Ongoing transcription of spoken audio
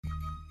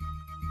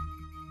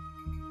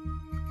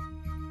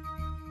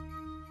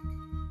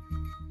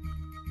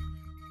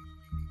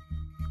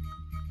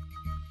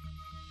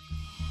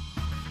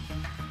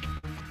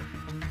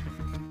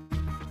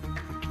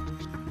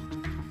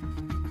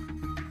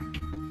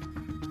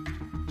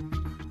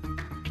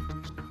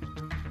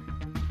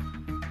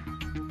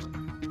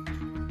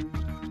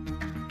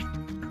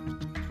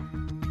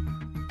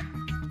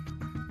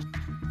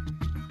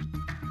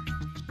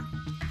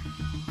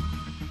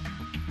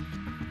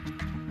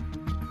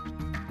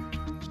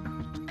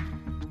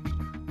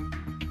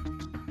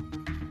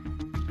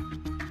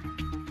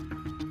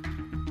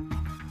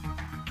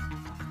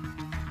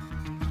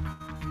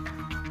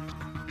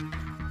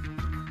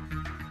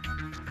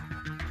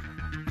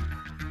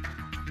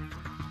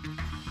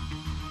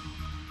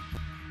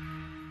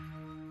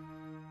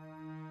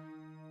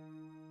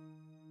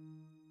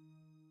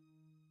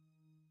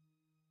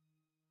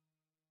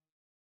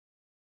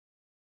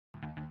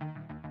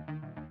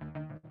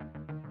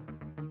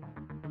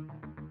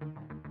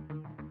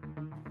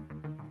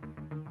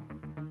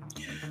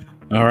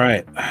All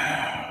right.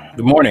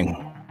 Good morning.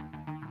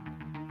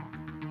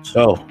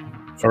 So,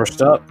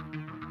 first up,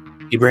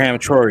 Ibraim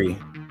Traorie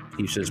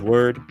keeps his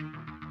word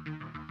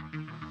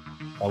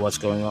on what's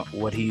going on,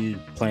 what he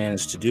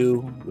plans to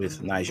do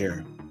with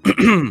Niger.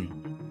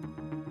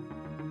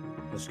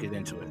 Let's get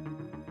into it.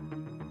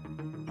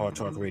 Hard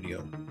Talk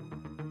Radio,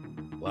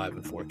 live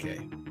in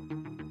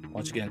 4K.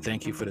 Once again,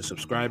 thank you for the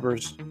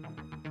subscribers,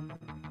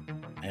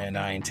 and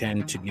I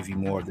intend to give you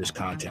more of this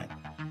content.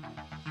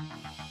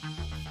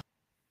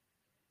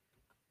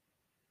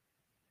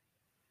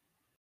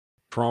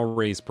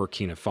 Traore's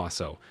Burkina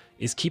Faso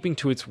is keeping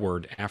to its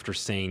word after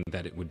saying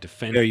that it would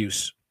defend Fair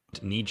use.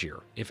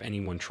 Niger if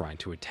anyone tried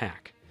to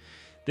attack.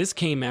 This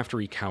came after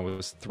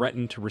ECOWAS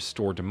threatened to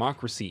restore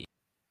democracy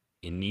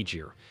in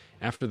Niger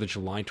after the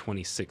July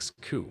 26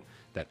 coup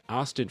that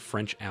ousted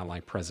French ally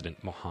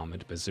President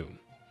Mohamed Bazoum.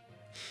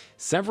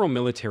 Several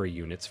military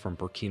units from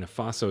Burkina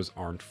Faso's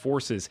armed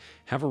forces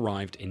have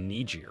arrived in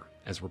Niger,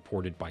 as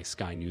reported by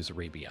Sky News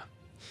Arabia.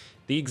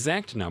 The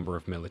exact number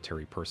of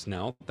military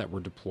personnel that were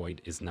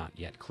deployed is not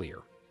yet clear.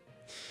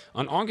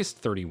 On August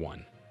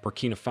 31,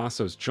 Burkina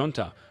Faso's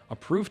junta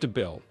approved a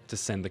bill to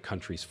send the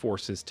country's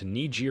forces to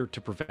Niger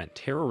to prevent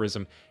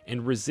terrorism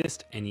and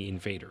resist any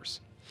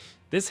invaders.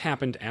 This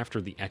happened after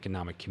the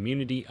Economic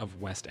Community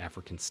of West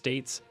African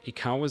States,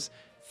 ECOWAS,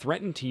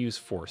 threatened to use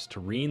force to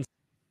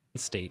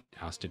reinstate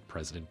ousted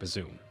President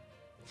Bazoum.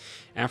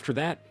 After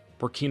that,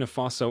 Burkina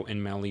Faso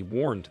and Mali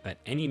warned that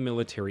any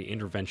military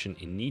intervention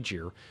in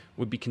Niger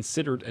would be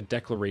considered a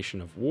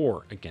declaration of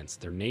war against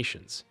their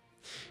nations.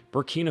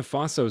 Burkina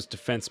Faso's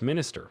defense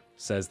minister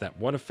says that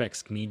what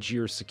affects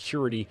Niger's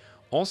security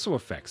also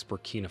affects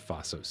Burkina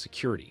Faso's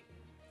security.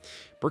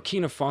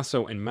 Burkina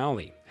Faso and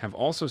Mali have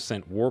also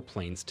sent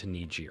warplanes to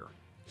Niger.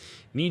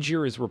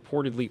 Niger is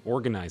reportedly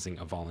organizing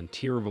a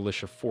volunteer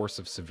militia force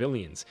of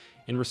civilians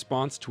in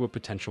response to a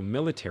potential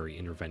military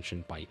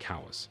intervention by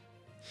ECOWAS.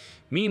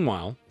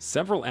 Meanwhile,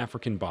 several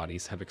African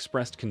bodies have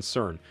expressed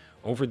concern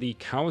over the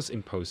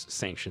ECOWAS-imposed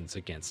sanctions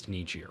against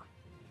Niger.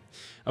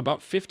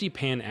 About 50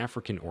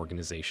 Pan-African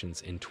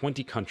organizations in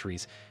 20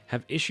 countries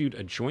have issued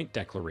a joint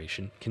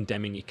declaration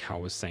condemning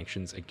ECOWAS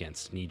sanctions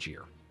against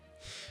Niger.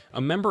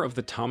 A member of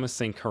the Thomas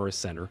Sankara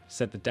Center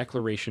said the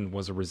declaration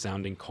was a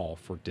resounding call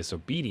for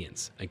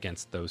disobedience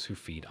against those who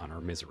feed on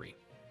our misery.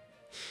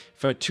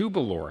 Fatou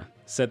Balora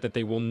said that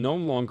they will no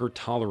longer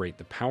tolerate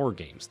the power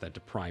games that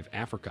deprive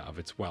Africa of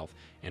its wealth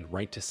and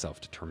right to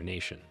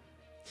self-determination.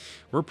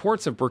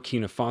 Reports of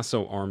Burkina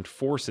Faso armed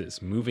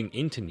forces moving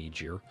into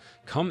Niger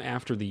come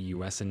after the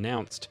U.S.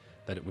 announced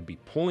that it would be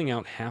pulling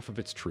out half of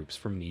its troops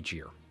from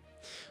Niger.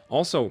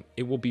 Also,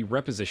 it will be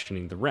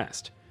repositioning the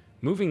rest,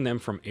 moving them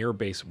from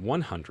Airbase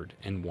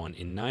 101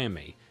 in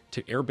Niamey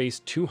to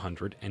Airbase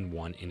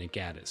 201 in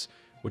Agadez,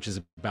 which is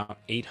about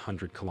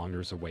 800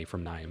 kilometers away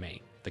from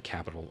Niamey, the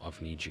capital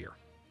of Niger.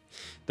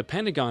 The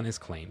Pentagon has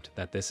claimed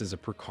that this is a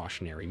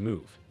precautionary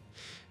move.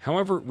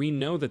 However, we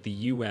know that the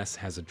U.S.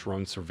 has a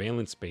drone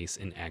surveillance base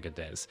in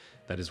Agadez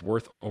that is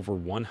worth over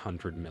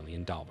 $100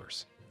 million.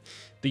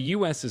 The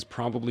U.S. is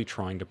probably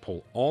trying to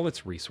pull all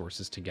its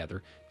resources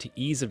together to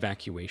ease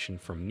evacuation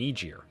from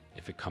Niger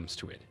if it comes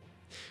to it.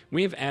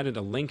 We have added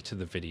a link to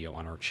the video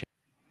on our channel.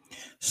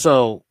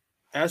 So,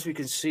 as we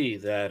can see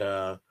that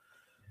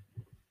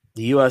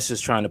the U.S. is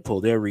trying to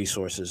pull their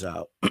resources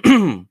out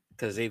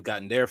because they've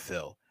gotten their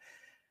fill.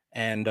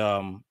 And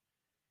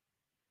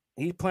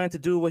he planned to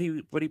do what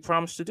he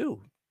promised to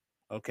do.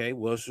 Okay,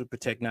 was to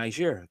protect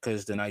Niger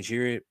because the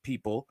Nigerian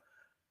people,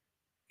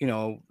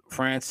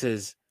 France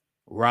has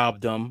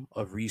robbed them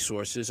of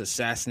resources,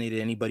 assassinated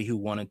anybody who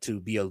wanted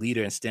to be a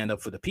leader and stand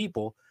up for the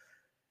people,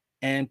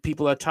 and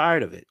people are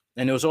tired of it.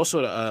 And there was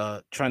also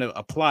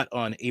a plot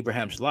on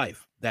Abraham's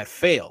life that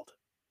failed.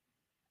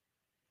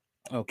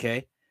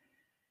 Okay,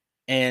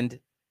 and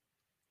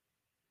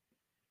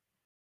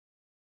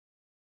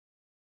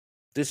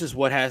this is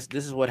what has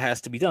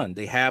to be done.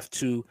 They have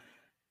to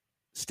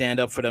stand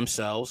up for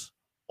themselves,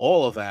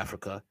 all of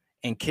Africa,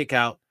 and kick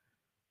out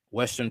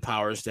Western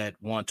powers that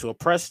want to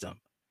oppress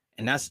them.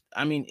 And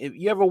if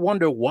you ever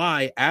wonder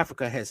why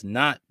Africa has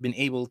not been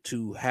able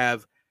to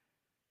have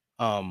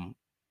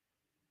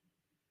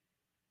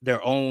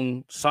their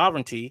own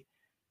sovereignty,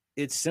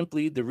 it's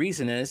simply, the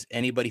reason is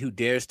anybody who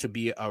dares to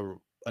be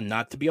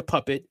not to be a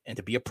puppet and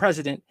to be a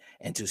president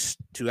and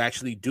to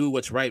actually do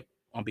what's right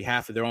on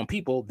behalf of their own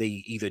people,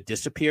 they either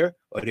disappear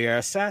or they are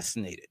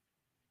assassinated.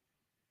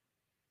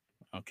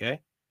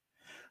 Okay,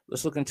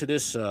 let's look into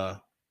this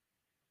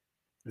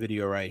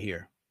video right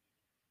here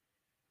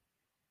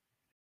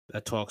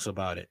that talks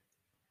about it.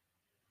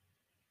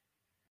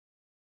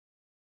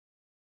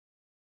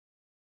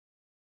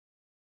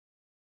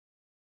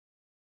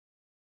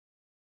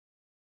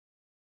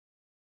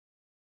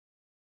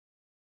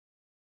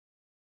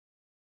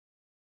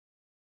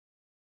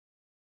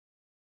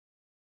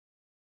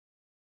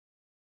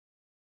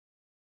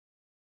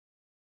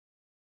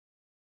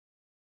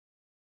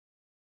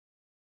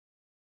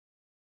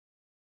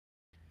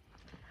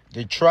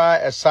 They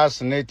tried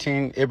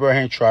assassinating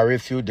Ibraim Traorie a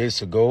few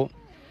days ago,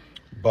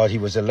 but he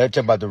was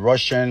elected by the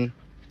Russian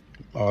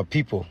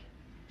people.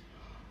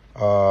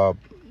 Ibraim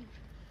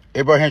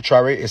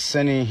Traorie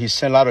he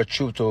sent a lot of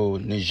troops to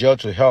Niger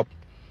to help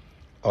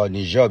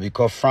Niger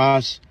because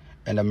France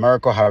and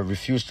America have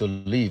refused to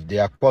leave. They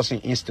are causing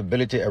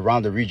instability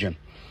around the region.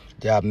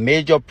 There are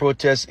major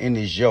protests in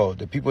Niger.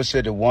 The people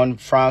say they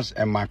want France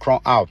and Macron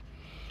out.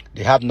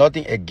 They have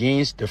nothing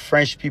against the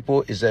French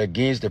people. It's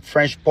against the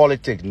French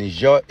politics.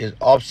 Niger is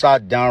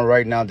upside down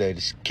right now. There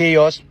is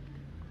chaos.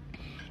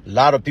 A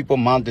lot of people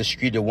mount the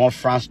street. They want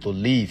France to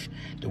leave.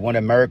 They want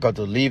America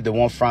to leave. They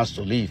want France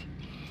to leave.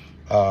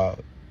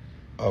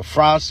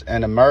 France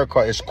and America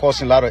is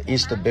causing a lot of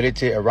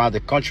instability around the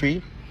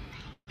country.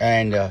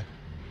 And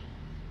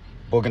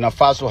Burkina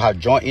Faso has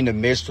joined in the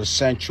midst to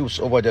send troops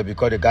over there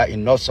because they got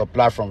enough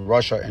supply from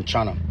Russia and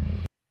China.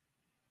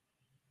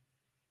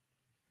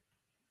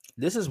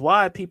 This is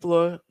why people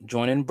are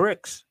joining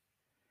BRICS.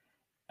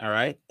 All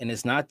right. And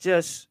it's not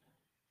just,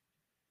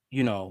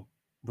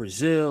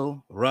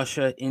 Brazil,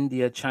 Russia,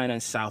 India, China,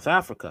 and South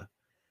Africa.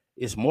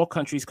 It's more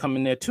countries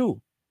coming there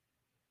too.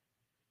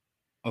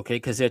 Okay.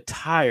 Because they're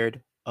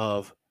tired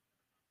of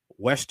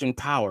Western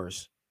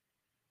powers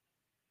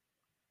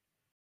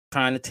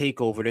trying to take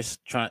over this,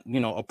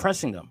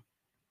 oppressing them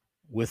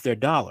with their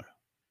dollar.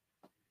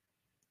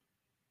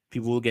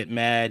 People will get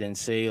mad and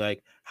say,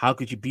 like, how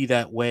could you be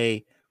that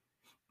way?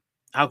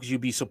 How could you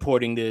be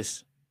supporting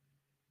this?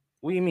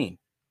 What do you mean?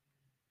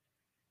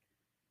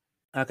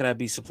 How could I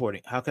be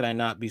supporting? How could I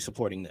not be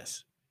supporting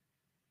this?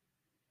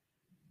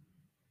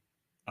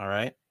 All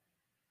right.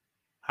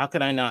 How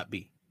could I not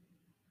be?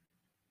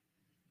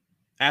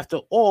 After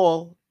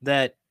all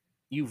that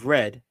you've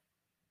read,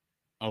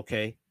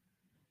 okay,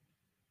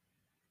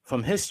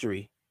 from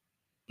history,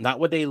 not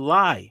what they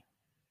lie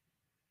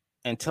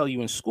and tell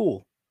you in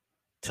school,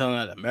 telling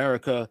that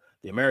America,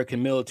 the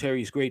American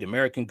military is great, the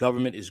American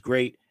government is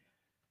great.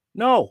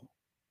 No.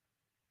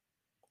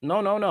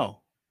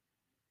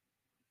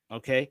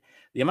 Okay.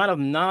 The amount of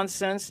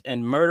nonsense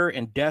and murder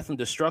and death and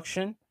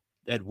destruction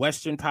that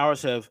Western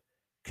powers have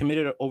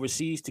committed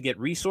overseas to get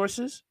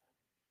resources.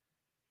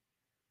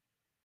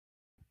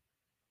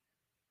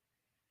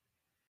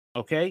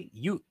 Okay.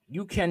 You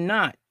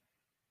cannot,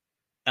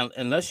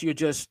 unless you're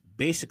just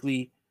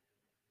basically,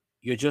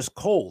 you're just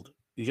cold.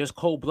 You're just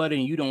cold-blooded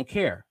and you don't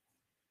care.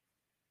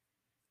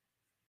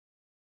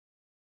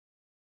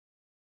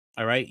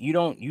 All right.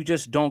 You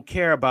just don't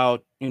care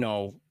about,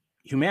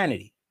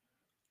 humanity.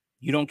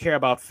 You don't care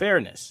about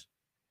fairness.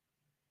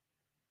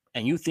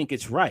 And you think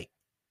it's right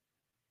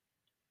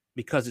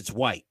because it's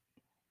white.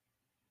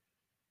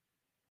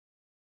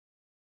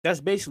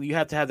 That's basically, you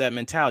have to have that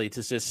mentality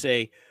to just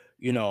say,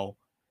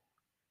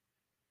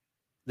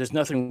 there's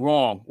nothing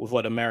wrong with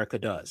what America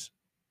does,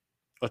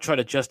 or try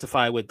to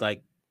justify with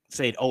like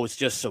saying, oh, it's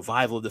just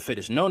survival of the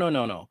fittest.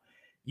 No.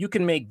 You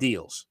can make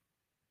deals.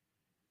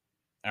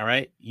 All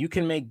right. You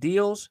can make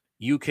deals.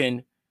 You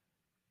can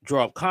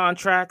draw up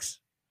contracts.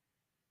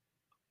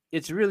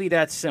 It's really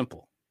that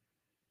simple.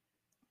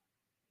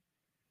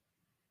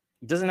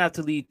 It doesn't have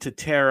to lead to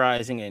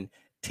terrorizing and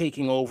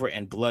taking over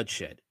and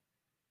bloodshed.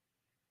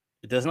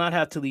 It does not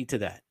have to lead to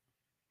that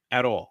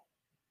at all.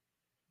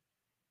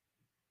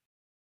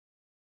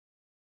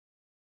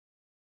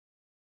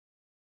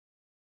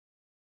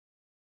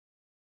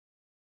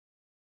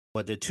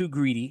 But they're too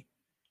greedy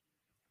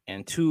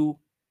and too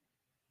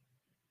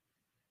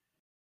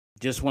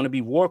just want to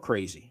be war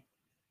crazy.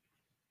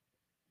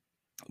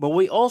 But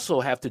we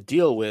also have to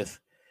deal with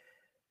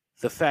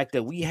the fact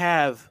that we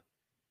have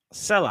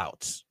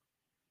sellouts.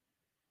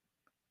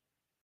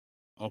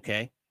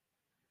 Okay.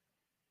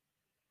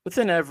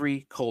 Within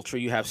every culture,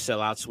 you have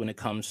sellouts when it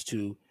comes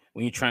to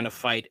when you're trying to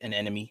fight an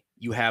enemy.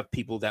 You have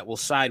people that will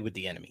side with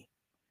the enemy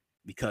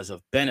because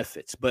of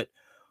benefits. But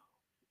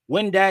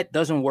when that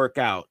doesn't work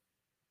out,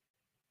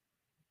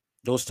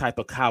 those type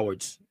of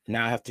cowards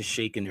now have to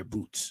shake in their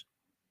boots.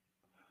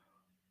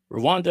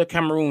 Rwanda,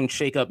 Cameroon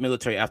shake up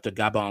military after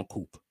Gabon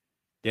coup.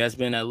 There has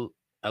been an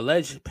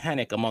alleged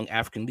panic among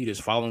African leaders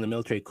following the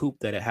military coup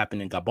that had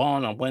happened in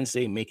Gabon on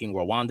Wednesday, making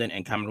Rwandan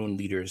and Cameroon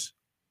leaders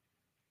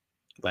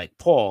like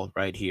Paul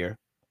right here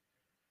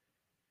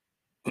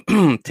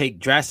take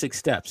drastic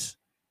steps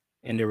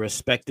in their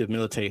respective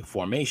military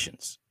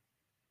formations.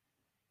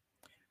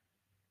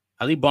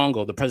 Ali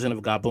Bongo, the president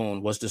of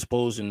Gabon, was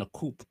deposed in the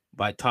coup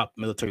by top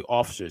military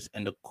officers,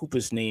 and the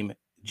coupist named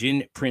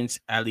Jin Prince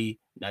Ali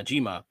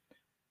Najima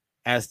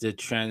as the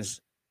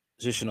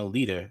transitional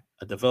leader,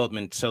 a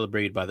development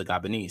celebrated by the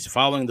Gabonese.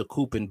 Following the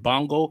coup in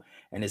Bongo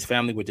and his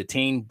family were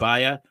detained,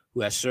 Baya,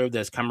 who has served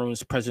as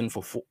Cameroon's president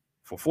for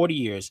 40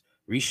 years,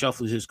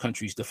 reshuffled his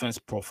country's defense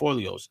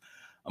portfolios.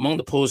 Among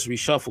the posts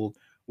reshuffled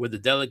were the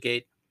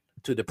delegate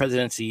to the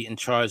presidency in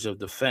charge of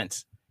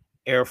defense,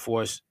 Air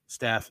Force,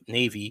 Staff,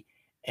 Navy,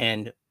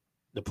 and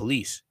the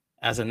police,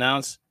 as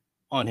announced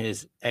on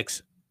his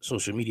ex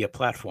social media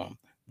platform.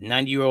 The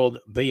 90-year-old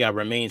Baya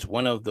remains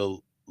one of the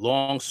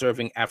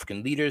long-serving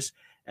African leaders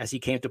as he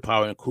came to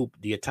power in coup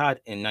d'etat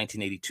in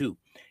 1982,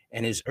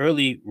 and his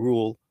early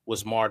rule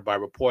was marred by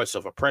reports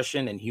of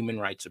oppression and human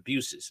rights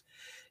abuses.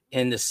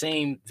 In the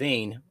same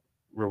vein,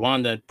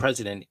 Rwanda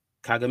President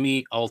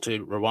Kagame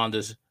altered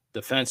Rwanda's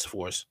Defense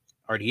Force,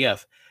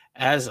 RDF,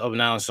 as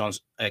announced on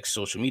X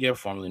social media,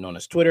 formerly known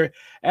as Twitter,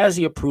 as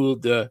he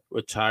approved the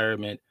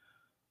retirement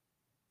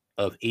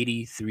of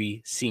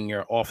 83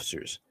 senior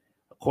officers.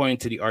 According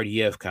to the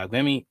RDF,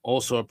 Kagame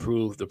also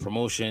approved the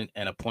promotion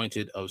and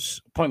appointment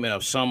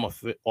of some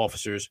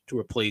officers to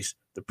replace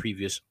the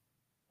previous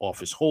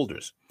office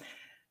holders.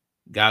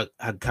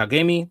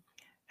 Kagame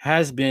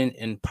has been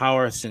in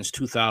power since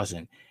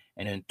 2000,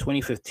 and in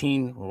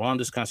 2015,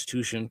 Rwanda's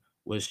constitution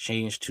was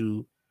changed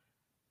to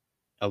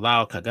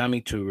allow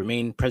Kagame to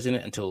remain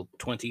president until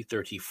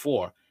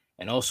 2034,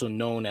 and also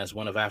known as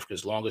one of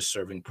Africa's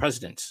longest-serving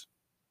presidents.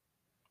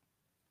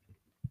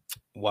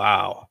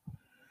 Wow.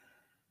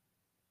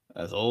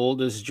 As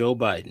old as Joe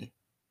Biden.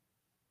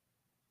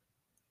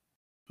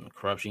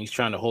 Corruption. He's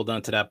trying to hold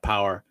on to that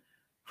power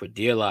for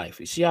dear life.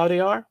 You see how they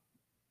are?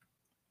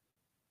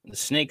 The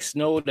snakes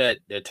know that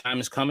their time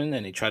is coming,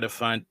 and they try to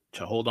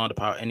hold on to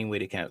power any way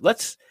they can.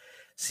 Let's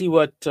see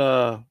what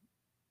does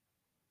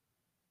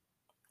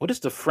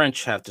the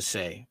French have to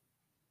say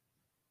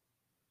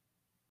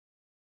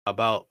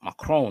about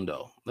Macron,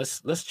 though.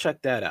 Let's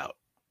check that out.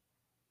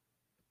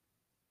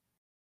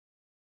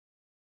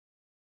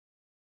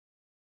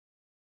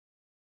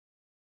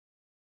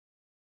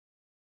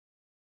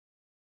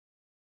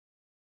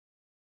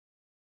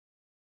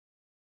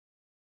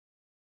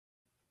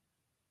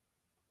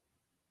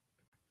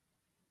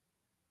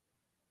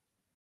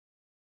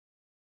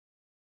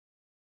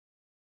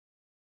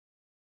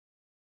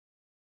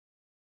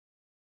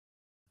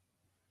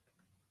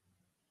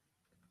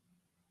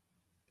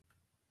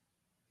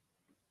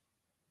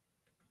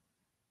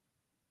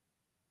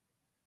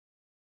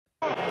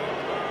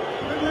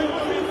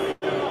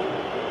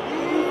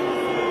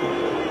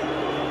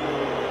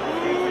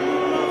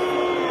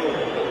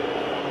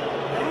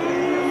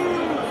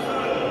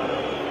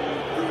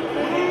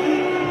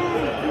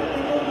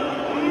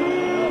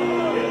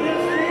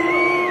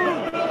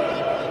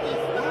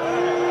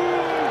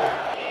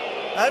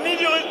 Amis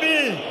du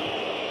rugby,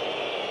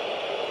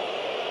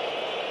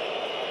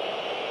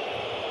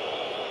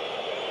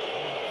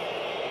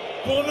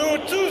 pour nous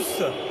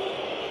tous,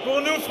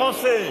 pour nous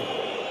Français,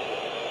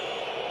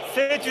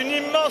 c'est une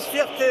immense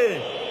fierté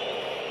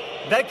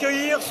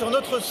d'accueillir sur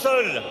notre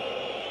sol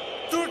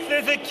toutes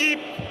les équipes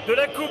de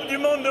la Coupe du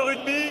Monde de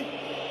rugby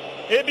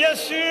et bien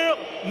sûr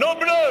nos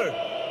Bleus.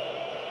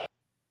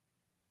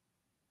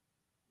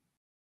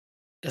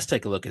 Let's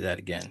take a look at that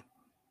again.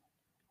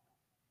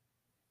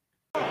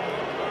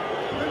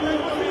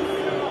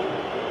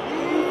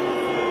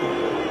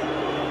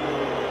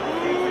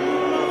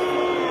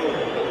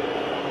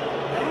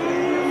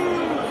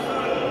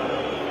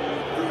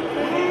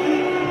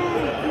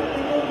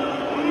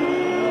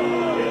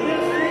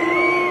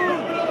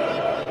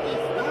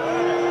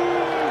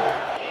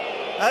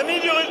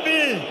 Amis du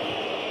rugby,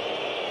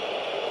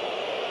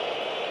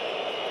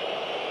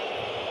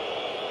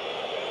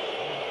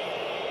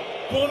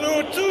 pour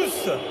nous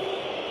tous,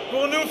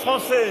 pour nous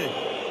Français,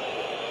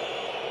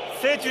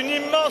 c'est une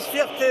immense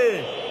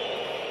fierté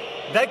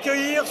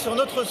d'accueillir sur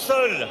notre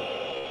sol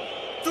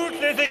toutes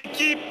les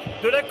équipes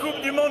de la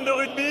Coupe du Monde de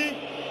rugby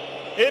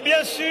et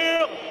bien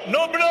sûr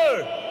nos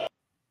Bleus.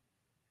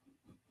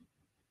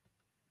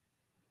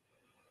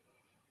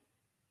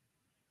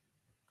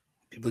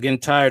 People are getting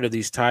tired of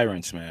these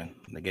tyrants, man.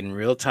 They're getting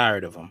real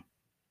tired of them.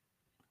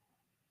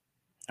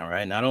 All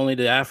right. Not only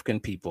the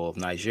African people of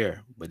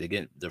Niger, but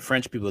the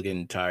French people are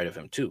getting tired of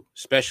him too,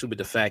 especially with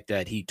the fact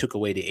that he took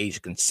away the age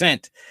of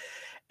consent.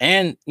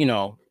 And,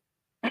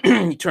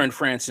 he turned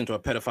France into a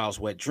pedophile's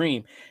wet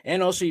dream.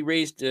 And also he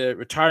raised the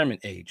retirement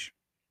age.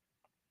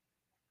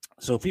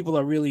 So people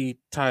are really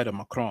tired of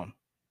Macron.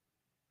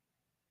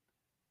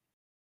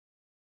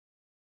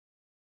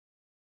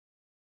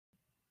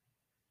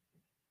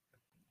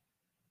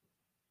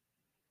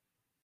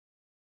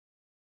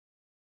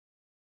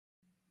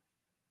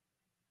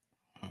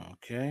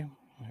 Okay,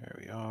 here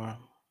we are.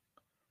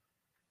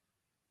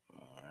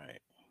 All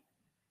right.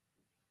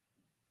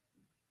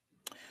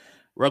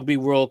 Rugby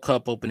World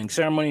Cup opening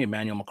ceremony.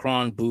 Emmanuel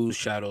Macron boos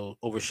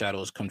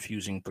overshadows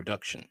confusing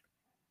production.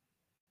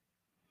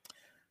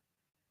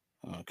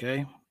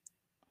 Okay.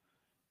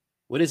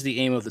 What is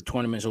the aim of the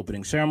tournament's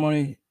opening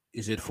ceremony?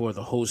 Is it for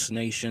the host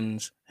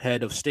nation's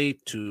head of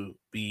state to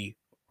be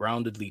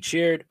roundedly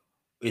cheered?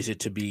 Is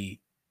it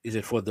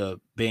for the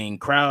baying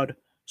crowd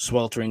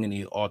sweltering in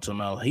the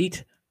autumnal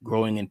heat,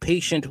 growing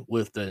impatient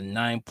with the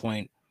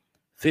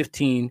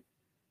 9:15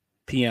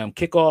 p.m.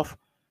 kickoff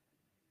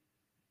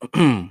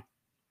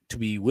to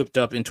be whipped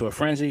up into a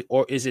frenzy?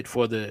 Or is it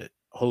for the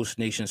host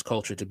nation's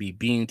culture to be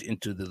beamed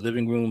into the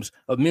living rooms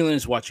of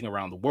millions watching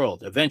around the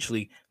world?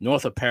 Eventually,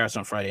 north of Paris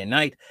on Friday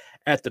night,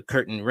 at the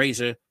curtain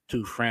raiser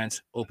to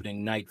France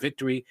opening night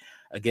victory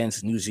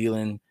against New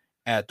Zealand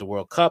at the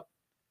World Cup,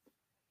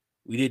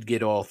 we did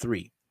get all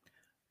three,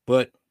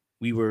 but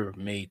we were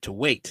made to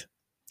wait.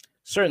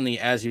 Certainly,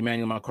 as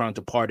Emmanuel Macron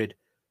departed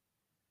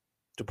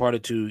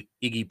to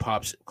Iggy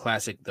Pop's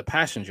classic The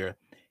Passenger,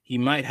 he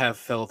might have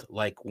felt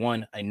like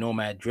a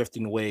nomad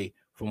drifting away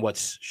from what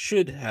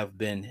should have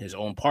been his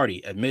own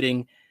party,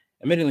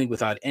 admittedly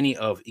without any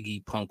of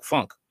Iggy Punk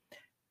Funk.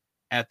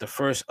 At the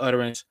first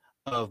utterance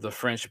of the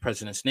French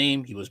president's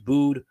name, he was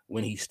booed.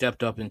 When he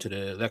stepped up into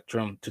the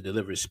lectern to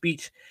deliver his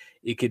speech,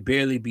 it could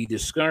barely be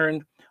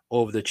discerned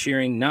over the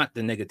cheering, not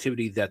the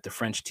negativity that the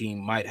French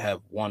team might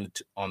have wanted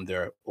on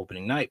their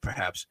opening night,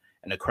 perhaps,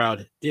 and the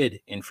crowd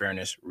did, in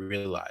fairness,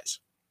 realize.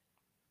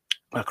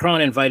 Macron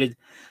invited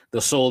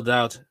the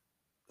sold-out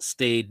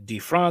Stade de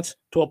France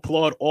to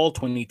applaud all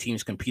 20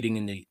 teams competing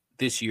in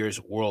this year's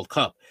World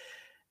Cup,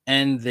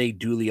 and they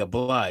duly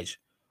obliged.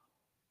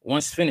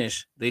 Once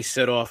finished, they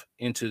set off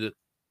into the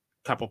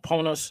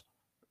Capoponos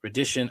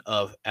rendition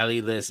of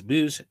Ali Les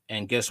Blues,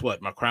 and guess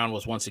what? Macron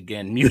was once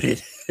again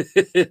muted.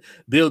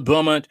 Bill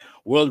Beaumont,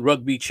 World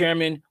Rugby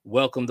chairman,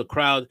 welcomed the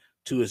crowd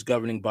to his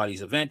governing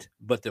body's event,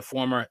 but the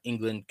former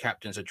England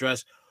captain's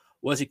address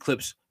was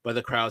eclipsed by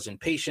the crowd's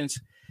impatience.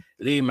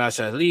 Les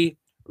Marseillaise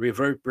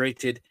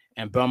reverberated,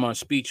 and Beaumont's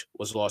speech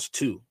was lost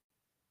too.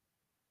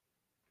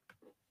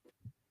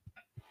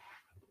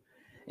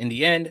 In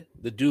the end,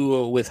 the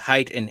duo, with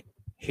height and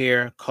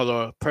hair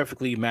color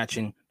perfectly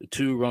matching the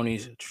two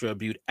Ronnie's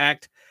tribute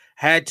act,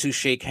 had to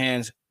shake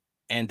hands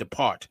and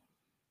depart.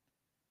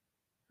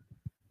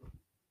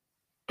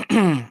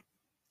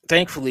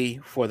 Thankfully,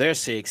 for their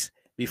sakes,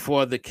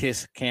 before the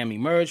kiss cam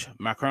emerged,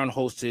 Macron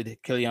hosted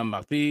Kylian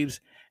Mbappé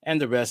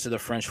and the rest of the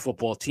French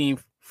football team,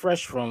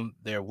 fresh from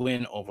their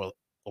win over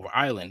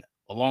Ireland,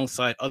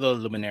 alongside other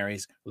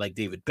luminaries like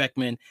David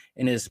Beckham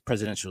in his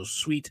presidential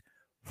suite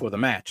for the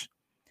match.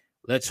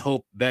 Let's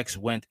hope Bex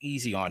went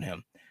easy on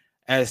him.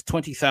 As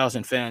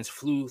 20,000 fans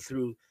flew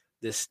through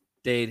the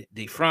Stade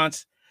de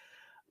France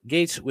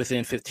gates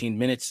within 15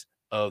 minutes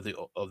of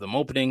them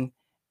opening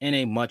in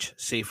a much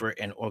safer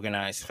and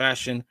organized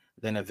fashion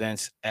than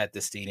events at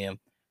the stadium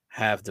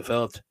have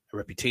developed a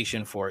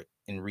reputation for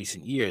in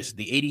recent years.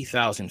 The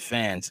 80,000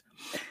 fans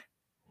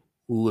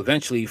who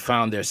eventually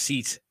found their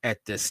seats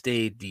at the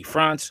Stade de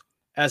France,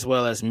 as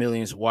well as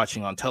millions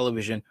watching on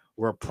television,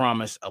 were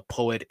promised a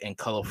poetic and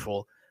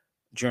colorful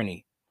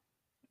journey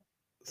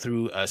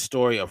through a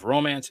story of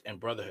romance and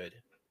brotherhood.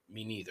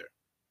 Me neither.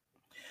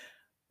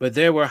 But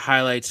there were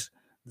highlights.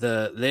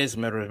 The Les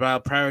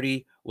Miserables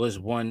parody was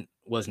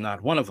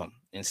not one of them.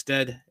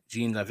 Instead,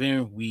 Jean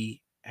Lavin,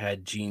 we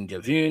had Jean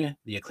Devine,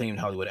 the acclaimed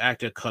Hollywood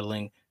actor,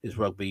 cuddling his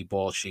rugby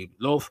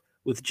ball-shaped loaf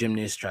with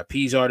gymnast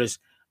trapeze artists,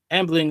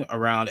 ambling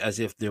around as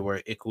if they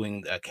were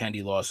echoing a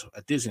candy loss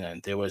at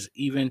Disneyland. There was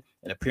even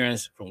an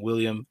appearance from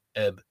William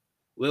Ebb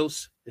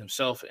Wills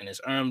himself in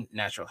his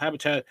natural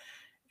habitat.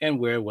 And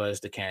where was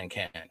the can?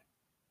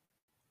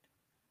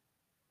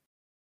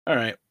 All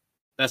right.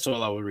 That's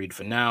all I will read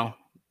for now.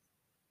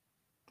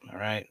 All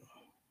right.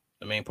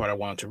 The main part I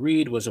wanted to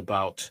read was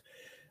about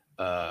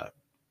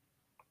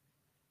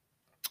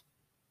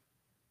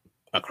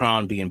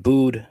Macron being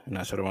booed, and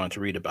that's what I wanted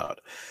to read about.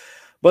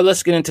 But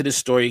let's get into this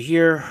story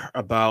here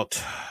about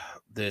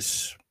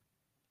this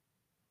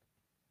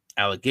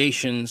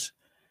allegations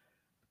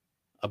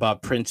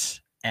about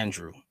Prince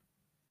Andrew.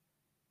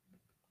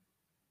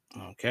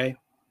 Okay.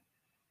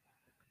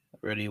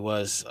 Already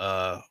was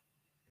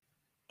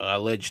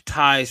alleged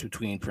ties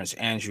between Prince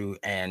Andrew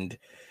and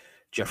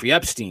Jeffrey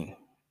Epstein.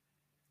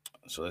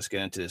 So let's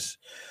get into this.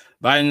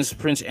 Biden's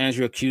Prince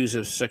Andrew accused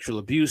of sexual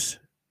abuse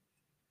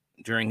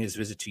during his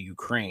visit to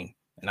Ukraine.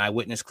 An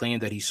eyewitness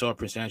claimed that he saw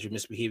Prince Andrew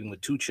misbehaving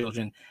with two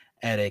children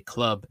at a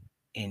club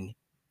in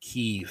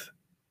Kyiv.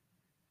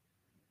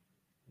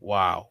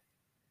 Wow.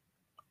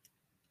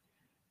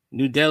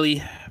 New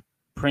Delhi,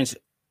 Britain's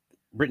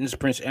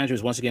Prince Andrew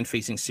is once again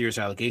facing serious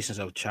allegations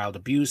of child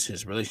abuse.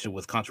 His relationship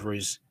with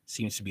controversies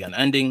seems to be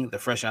unending. The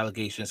fresh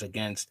allegations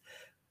against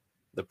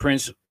the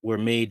prince were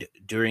made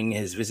during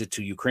his visit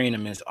to Ukraine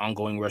amidst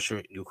ongoing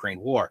Russia-Ukraine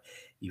war.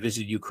 He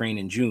visited Ukraine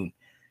in June.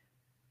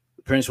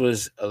 The prince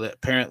was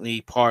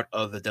apparently part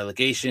of the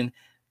delegation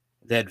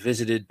that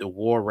visited the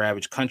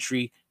war-ravaged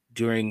country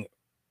during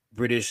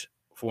British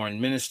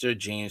Foreign Minister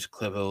James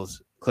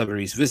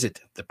Cleverly's visit.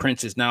 The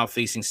prince is now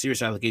facing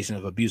serious allegations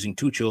of abusing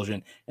two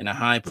children in a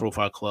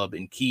high-profile club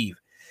in Kyiv.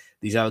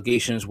 These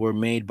allegations were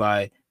made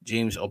by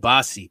James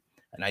Obasi,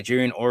 a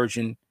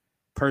Nigerian-origin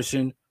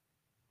person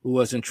who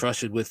was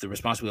entrusted with the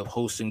responsibility of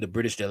hosting the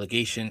British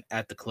delegation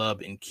at the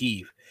club in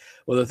Kyiv.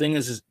 Well, the thing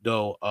is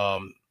though,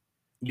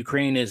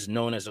 Ukraine is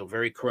known as a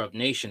very corrupt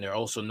nation. They're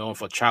also known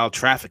for child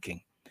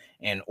trafficking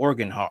and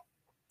organ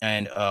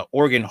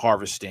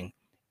harvesting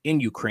in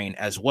Ukraine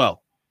as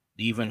well.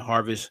 They even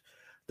harvest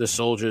the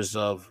soldiers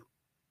of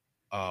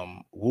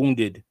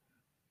wounded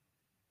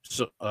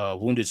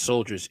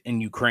soldiers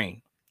in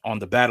Ukraine on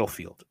the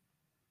battlefield.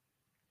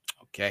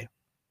 Okay.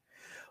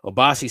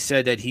 Obasi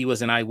said that he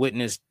was an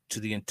eyewitness to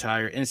the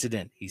entire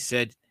incident. He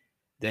said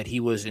that he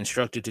was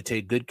instructed to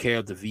take good care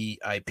of the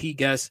VIP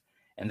guests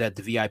and that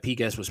the VIP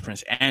guest was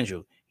Prince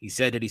Andrew. He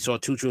said that he saw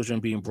two children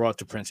being brought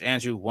to Prince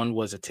Andrew. One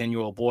was a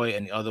 10-year-old boy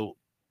and the other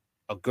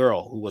a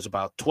girl who was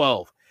about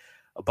 12.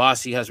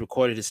 Obasi has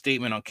recorded his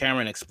statement on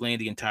camera and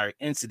explained the entire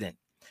incident.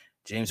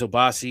 James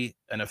Obasi,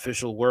 an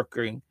official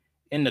working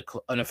in the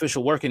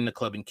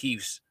club in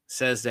Kyiv,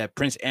 says that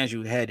Prince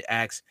Andrew had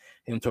asked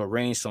him to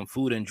arrange some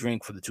food and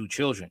drink for the two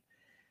children.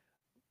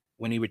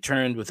 When he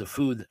returned with the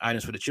food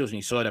items for the children,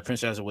 he saw that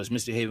Prince Andrew was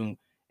misbehaving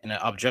in an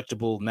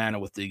objectionable manner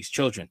with these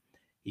children.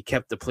 He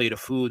kept the plate of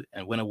food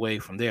and went away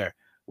from there.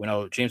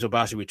 When James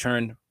Obasi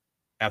returned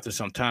after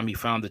some time, he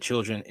found the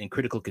children in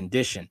critical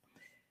condition.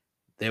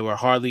 There were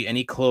hardly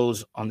any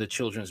clothes on the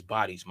children's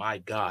bodies. My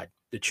God.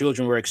 The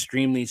children were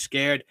extremely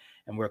scared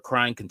and were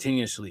crying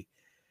continuously.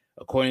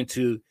 According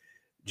to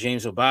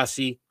James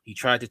Obasi, he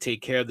tried to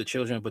take care of the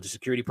children, but the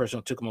security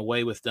personnel took him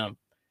away with them.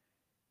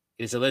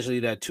 It is allegedly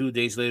that 2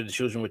 days later, the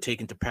children were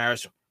taken to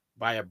Paris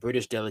by a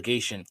British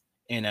delegation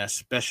in a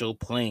special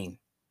plane.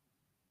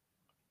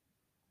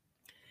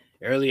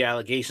 Early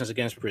allegations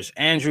against Prince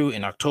Andrew.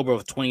 In October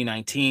of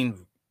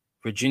 2019,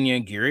 Virginia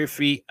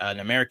Giuffre, an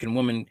American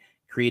woman,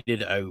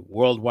 created a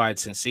worldwide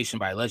sensation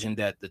by alleging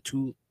that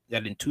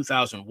in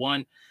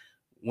 2001,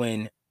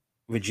 when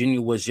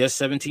Virginia was just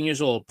 17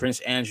 years old,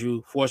 Prince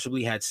Andrew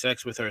forcibly had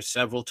sex with her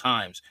several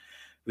times.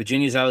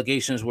 Virginia's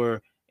allegations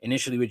were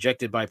initially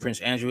rejected by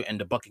Prince Andrew and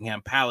the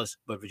Buckingham Palace,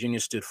 but Virginia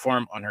stood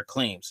firm on her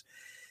claims.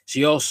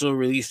 She also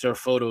released her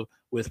photo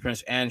with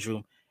Prince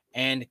Andrew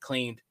and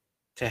claimed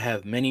to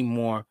have many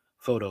more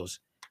photos.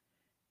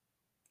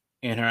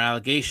 In her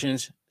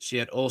allegations, she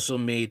had also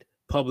made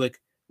public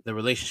the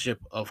relationship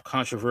of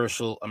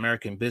controversial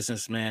American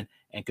businessman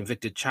and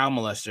convicted child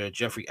molester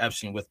Jeffrey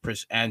Epstein with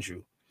Prince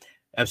Andrew.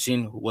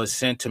 Epstein was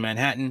sent to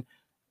Manhattan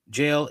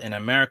jail in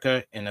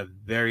America in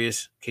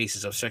various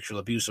cases of sexual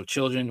abuse of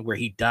children, where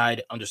he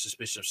died under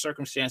suspicious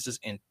circumstances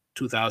in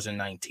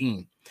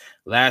 2019.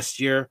 Last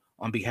year,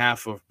 on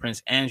behalf of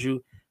Prince Andrew,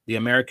 the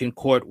American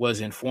court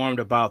was informed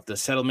about the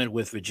settlement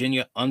with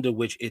Virginia, under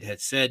which it had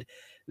said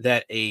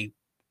that a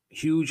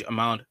huge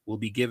amount will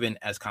be given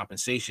as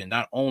compensation.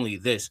 Not only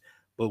this,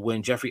 but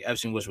when Jeffrey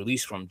Epstein was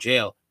released from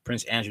jail,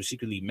 Prince Andrew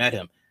secretly met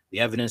him, the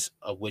evidence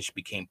of which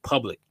became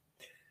public.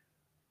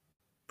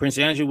 Prince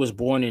Andrew was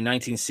born in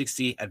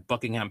 1960 at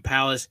Buckingham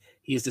Palace.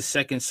 He is the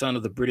second son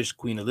of the British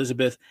Queen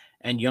Elizabeth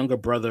and younger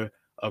brother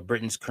of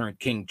Britain's current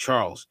King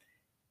Charles.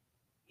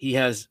 He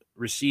has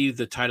received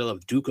the title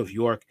of Duke of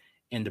York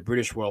in the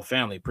British royal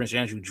family. Prince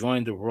Andrew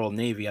joined the Royal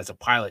Navy as a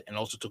pilot and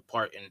also took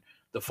part in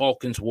the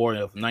Falklands War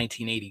of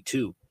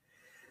 1982.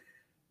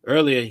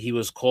 Earlier, he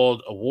was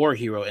called a war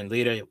hero, and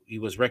later he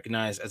was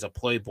recognized as a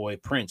Playboy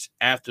prince.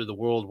 After the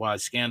worldwide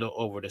scandal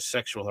over the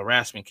sexual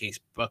harassment case,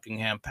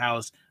 Buckingham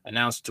Palace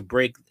announced to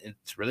break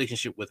its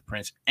relationship with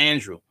Prince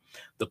Andrew.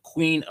 The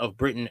Queen of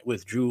Britain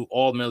withdrew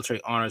all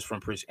military honors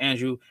from Prince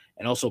Andrew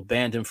and also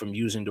banned him from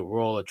using the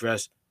royal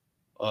address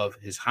of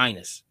His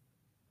Highness.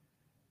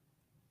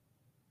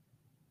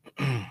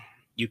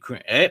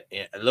 Ukraine.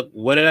 Look,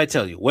 what did I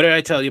tell you? What did I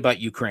tell you about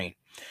Ukraine?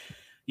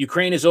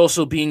 Ukraine is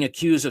also being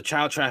accused of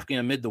child trafficking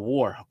amid the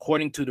war.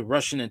 According to the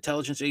Russian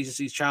intelligence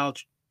agencies,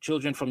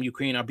 children from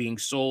Ukraine are being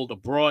sold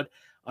abroad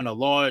on a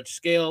large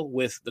scale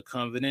with the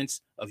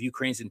connivance of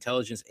Ukraine's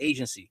intelligence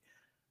agency.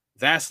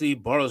 Vasily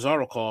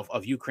Borozarokov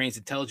of Ukraine's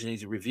intelligence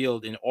agency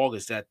revealed in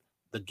August that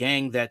the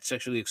gang that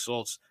sexually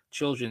assaults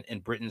children in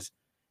Britain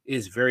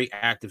is very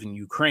active in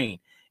Ukraine.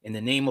 In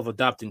the name of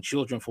adopting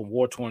children from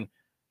war-torn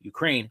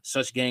Ukraine,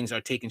 such gangs are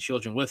taking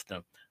children with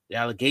them. The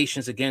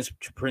allegations against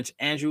Prince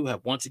Andrew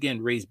have once again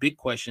raised big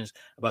questions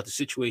about the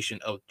situation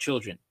of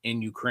children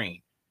in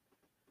Ukraine.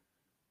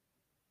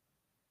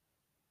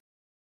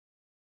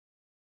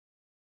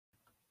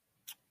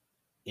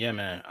 Yeah,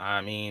 man.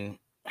 I mean,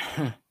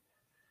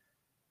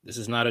 this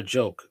is not a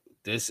joke.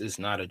 This is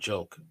not a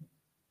joke.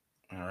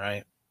 All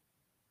right.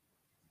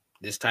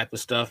 This type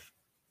of stuff,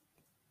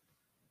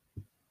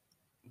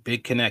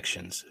 big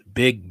connections,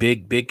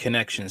 big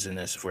connections in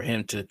this for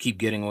him to keep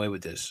getting away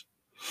with this.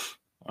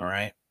 All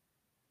right.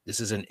 This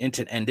is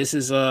this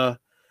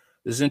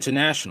is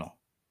international.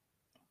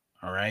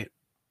 All right.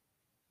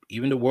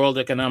 Even the World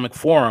Economic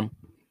Forum,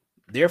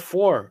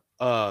 therefore,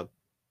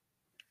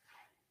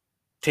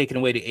 taking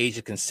away the age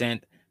of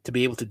consent to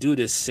be able to do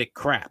this sick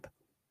crap.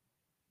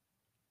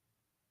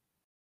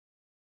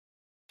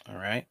 All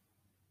right.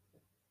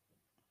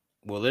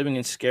 We're living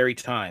in scary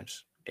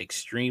times,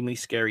 extremely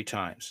scary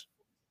times.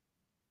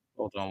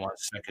 Hold on 1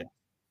 second.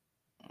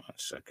 1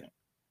 second.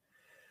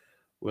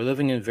 We're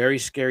living in very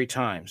scary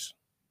times.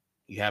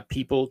 You have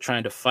people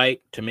trying to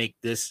fight to make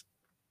this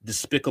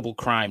despicable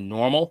crime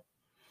normal.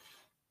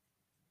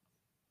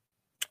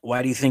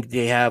 Why do you think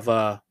they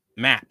have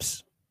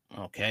maps?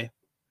 Okay.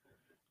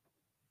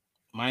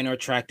 Minor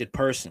attracted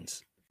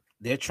persons.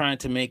 They're trying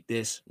to make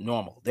this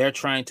normal. They're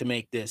trying to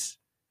make this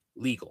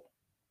legal.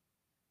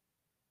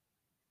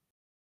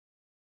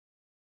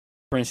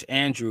 Prince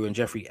Andrew and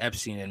Jeffrey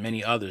Epstein and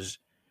many others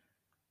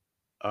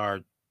are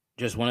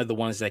just one of the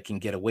ones that can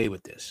get away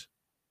with this.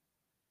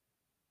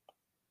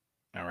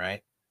 All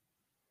right.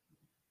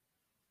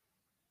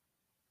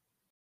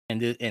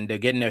 And they're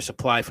getting their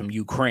supply from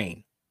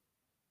Ukraine,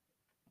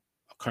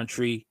 a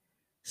country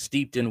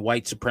steeped in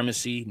white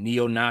supremacy,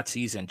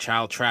 neo-Nazis, and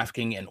child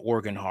trafficking and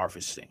organ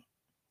harvesting.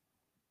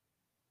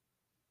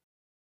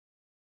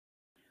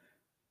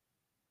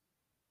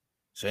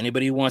 So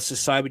anybody who wants to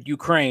side with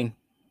Ukraine,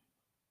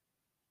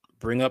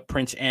 bring up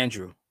Prince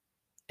Andrew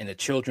and the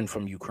children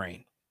from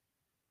Ukraine.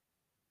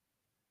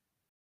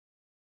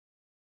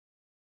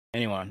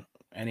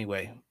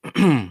 Anyway,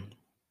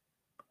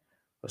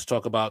 let's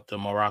talk about the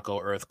Morocco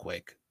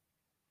earthquake.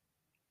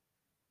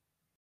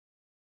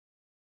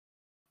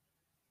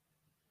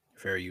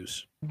 Fair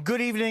use. Good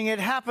evening. It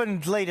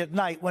happened late at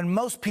night when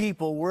most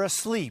people were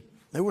asleep.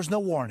 There was no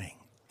warning,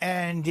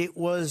 and it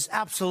was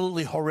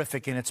absolutely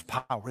horrific in its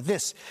power.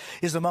 This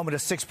is the moment a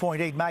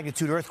 6.8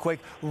 magnitude earthquake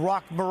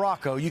rocked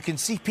Morocco. You can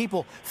see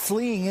people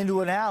fleeing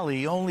into an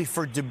alley only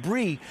for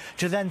debris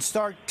to then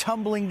start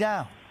tumbling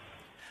down.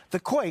 The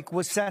quake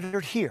was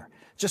centered here,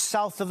 just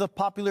south of the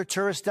popular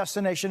tourist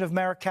destination of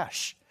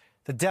Marrakesh.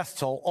 The death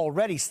toll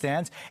already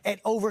stands at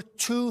over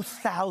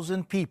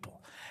 2,000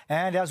 people.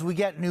 And as we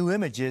get new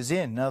images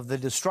in of the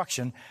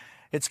destruction,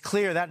 it's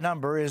clear that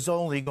number is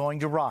only going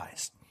to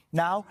rise.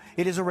 Now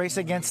it is a race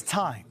against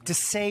time to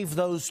save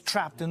those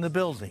trapped in the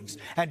buildings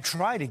and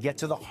try to get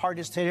to the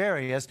hardest hit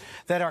areas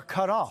that are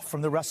cut off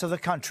from the rest of the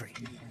country.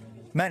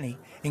 Many,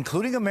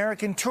 including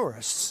American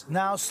tourists,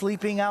 now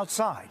sleeping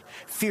outside,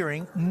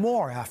 fearing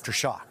more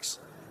aftershocks.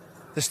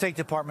 The State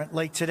Department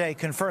late today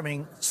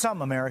confirming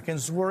some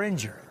Americans were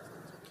injured.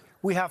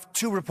 We have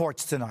two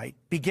reports tonight,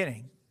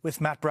 beginning with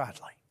Matt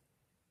Bradley.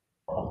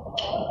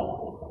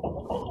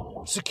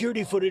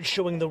 Security footage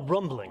showing the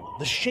rumbling,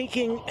 the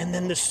shaking, and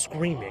then the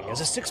screaming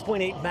as a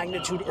 6.8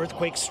 magnitude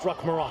earthquake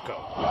struck Morocco.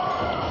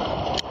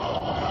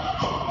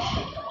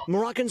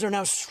 Moroccans are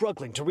now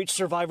struggling to reach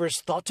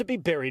survivors thought to be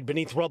buried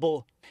beneath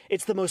rubble.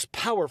 It's the most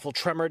powerful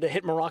tremor to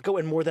hit Morocco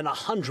in more than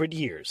 100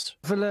 years.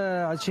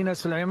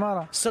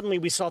 Suddenly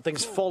we saw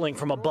things falling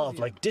from above,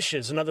 like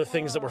dishes and other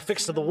things that were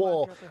fixed to the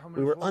wall.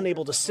 We were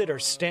unable to sit or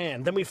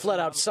stand. Then we fled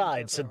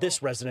outside, said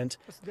this resident.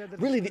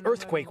 Really, the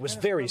earthquake was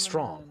very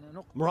strong.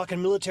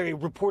 Moroccan military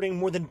reporting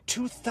more than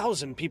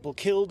 2,000 people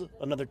killed,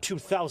 another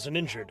 2,000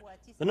 injured.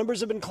 The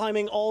numbers have been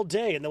climbing all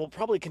day, and they will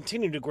probably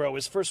continue to grow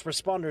as first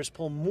responders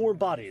pull more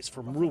bodies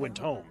from ruined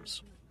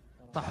homes.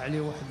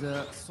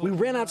 We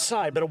ran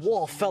outside, but a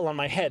wall fell on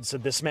my head,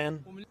 said this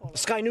man.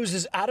 Sky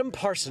News' Adam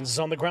Parsons is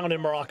on the ground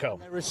in Morocco.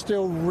 There is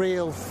still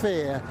real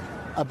fear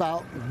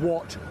about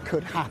what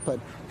could happen.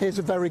 Here's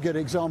a very good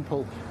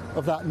example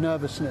of that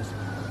nervousness.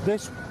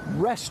 This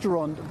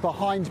restaurant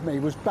behind me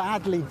was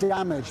badly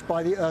damaged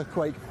by the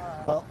earthquake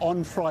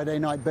on Friday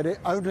night, but it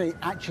only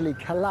actually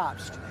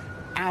collapsed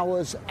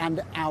hours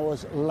and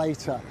hours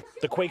later.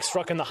 The quake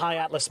struck in the high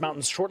Atlas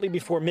Mountains shortly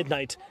before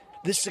midnight.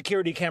 This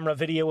security camera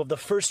video of the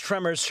first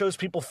tremors shows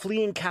people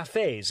fleeing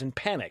cafes in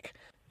panic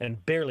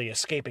and barely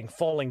escaping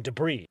falling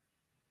debris.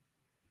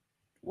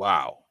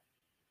 Wow.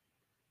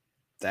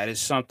 That is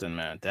something,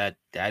 man. That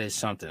is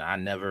something. I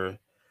never...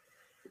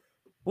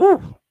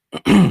 Woo!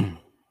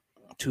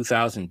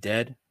 2,000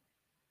 dead.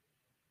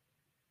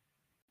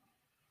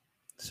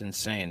 It's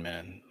insane,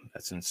 man.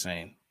 That's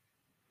insane.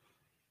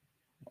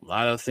 A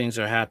lot of things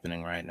are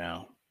happening right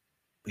now.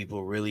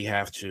 People really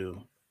have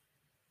to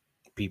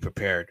be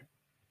prepared.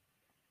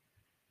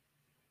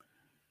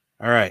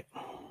 All right.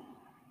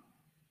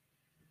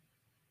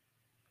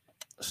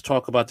 Let's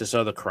talk about this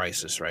other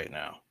crisis right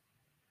now.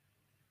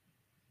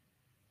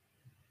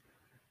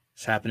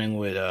 It's happening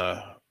with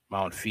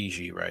Mount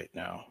Fiji right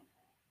now.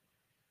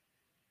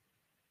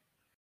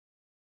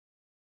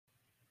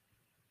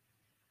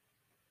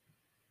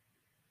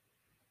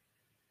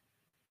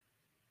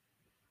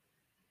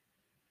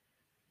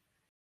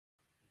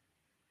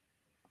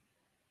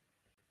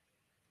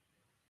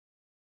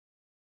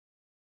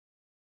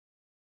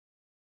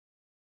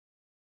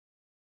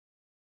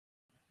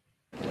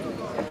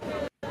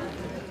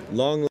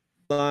 Long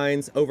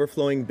lines,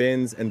 overflowing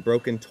bins, and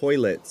broken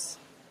toilets.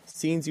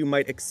 Scenes you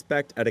might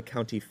expect at a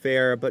county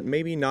fair, but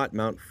maybe not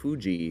Mount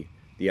Fuji,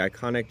 the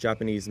iconic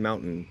Japanese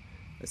mountain,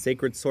 a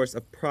sacred source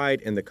of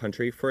pride in the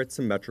country for its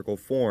symmetrical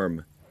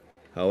form.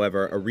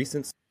 However, a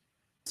recent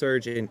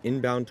surge in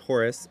inbound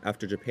tourists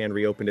after Japan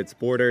reopened its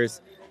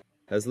borders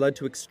has led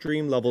to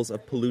extreme levels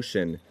of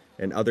pollution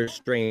and other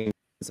strains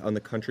on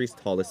the country's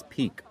tallest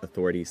peak,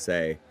 authorities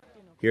say.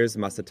 Here's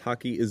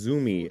Masataki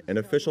Izumi, an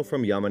official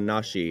from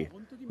Yamanashi,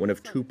 one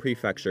of two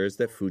prefectures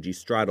that Fuji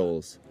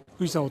straddles.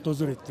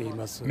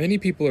 Many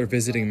people are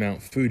visiting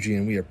Mount Fuji,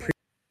 and we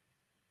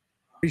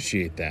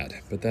appreciate that,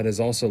 but that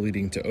is also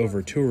leading to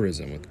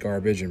over-tourism with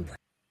garbage and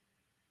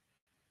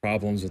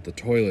problems with the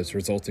toilets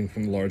resulting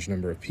from the large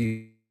number of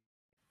people.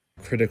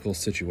 Critical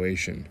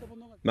situation.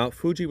 Mount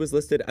Fuji was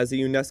listed as a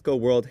UNESCO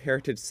World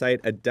Heritage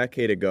Site a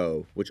decade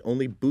ago, which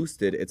only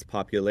boosted its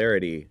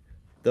popularity.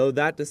 Though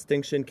that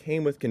distinction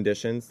came with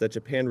conditions that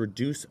Japan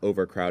reduce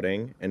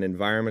overcrowding and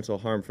environmental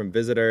harm from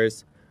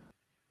visitors,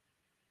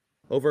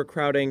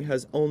 overcrowding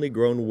has only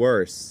grown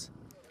worse.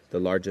 The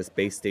largest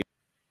base station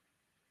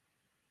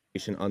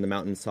on the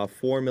mountain saw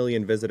 4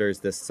 million visitors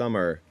this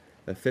summer,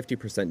 a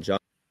 50%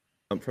 jump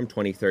from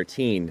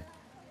 2013.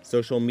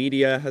 Social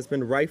media has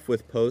been rife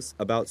with posts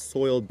about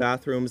soiled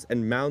bathrooms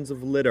and mounds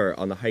of litter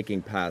on the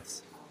hiking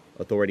paths.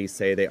 Authorities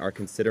say they are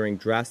considering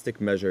drastic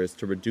measures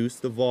to reduce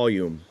the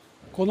volume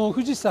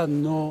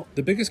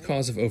The biggest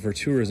cause of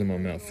over-tourism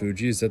on Mount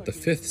Fuji is that the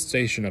fifth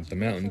station up the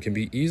mountain can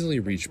be easily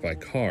reached by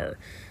car.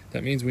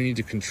 That means we need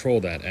to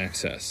control that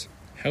access.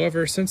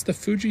 However, since the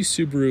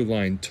Fuji-Subaru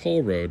Line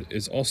toll road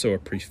is also a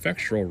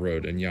prefectural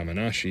road in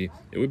Yamanashi,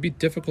 it would be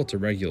difficult to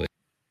regulate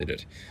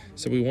it.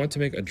 So we want to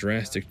make a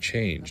drastic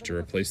change to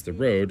replace the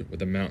road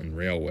with a mountain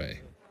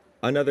railway.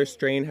 Another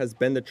strain has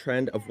been the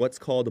trend of what's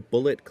called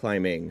bullet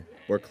climbing,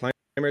 where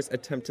climbers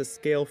attempt to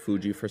scale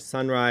Fuji for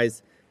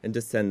sunrise and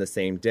descend the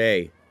same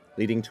day,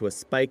 leading to a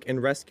spike in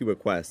rescue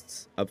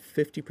requests, up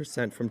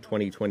 50% from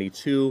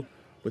 2022,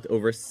 with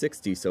over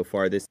 60 so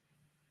far this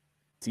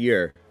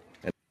year.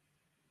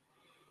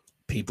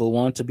 People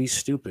want to be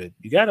stupid.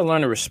 You got to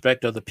learn to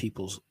respect other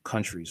people's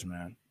countries,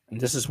 man. And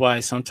this is why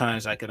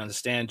sometimes I can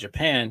understand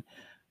Japan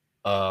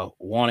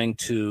wanting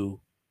to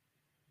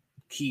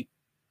keep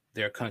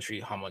their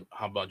country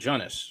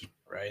homogeneous,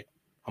 right?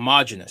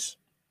 Homogeneous,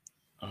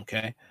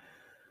 okay?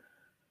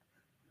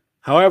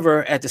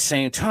 However, at the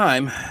same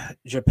time,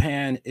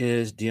 Japan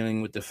is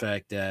dealing with the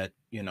fact that,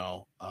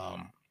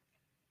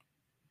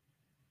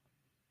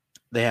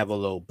 they have a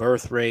low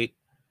birth rate,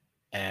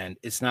 and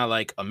it's not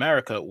like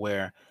America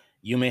where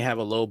you may have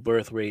a low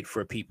birth rate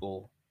for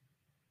people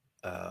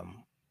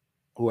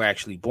who are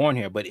actually born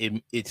here, but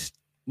it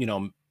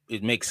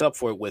makes up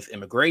for it with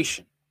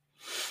immigration.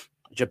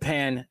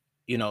 Japan,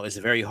 is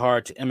very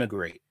hard to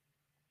immigrate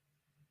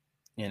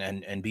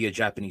and be a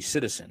Japanese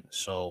citizen.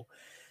 So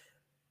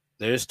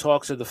there's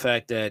talks of the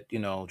fact that,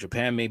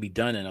 Japan may be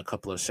done in a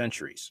couple of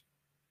centuries.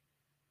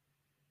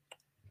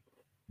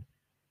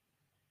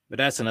 But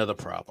that's another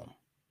problem.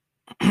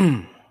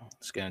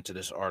 Let's get into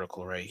this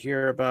article right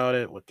here about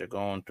it, what they're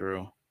going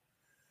through.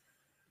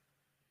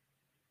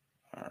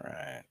 All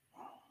right.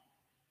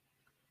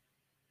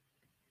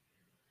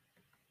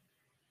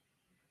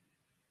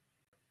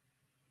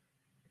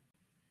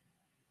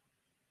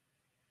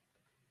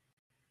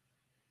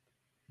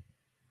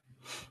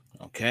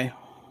 Okay.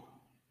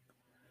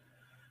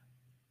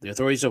 The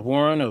authorities have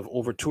warned of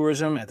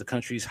over-tourism at the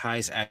country's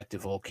highest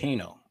active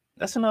volcano.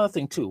 That's another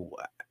thing, too.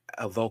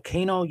 A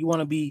volcano, you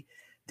want to be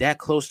that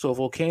close to a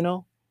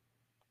volcano?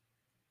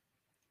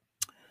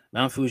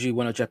 Mount Fuji,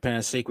 one of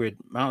Japan's sacred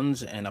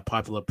mountains and a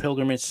popular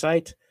pilgrimage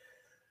site,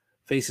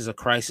 faces a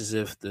crisis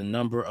if the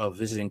number of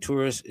visiting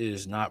tourists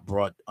is not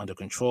brought under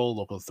control,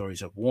 local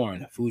authorities have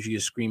warned. Fuji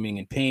is screaming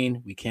in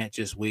pain. We can't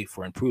just wait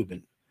for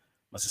improvement.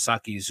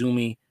 Masasaki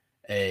Izumi,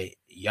 a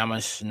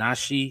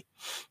Yamanashi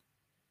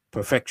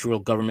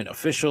prefectural government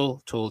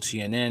official, told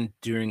CNN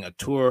during a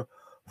tour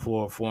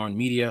for foreign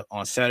media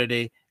on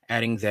Saturday,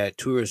 adding that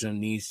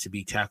tourism needs to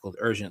be tackled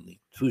urgently.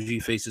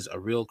 Fuji faces a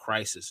real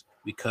crisis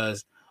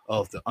because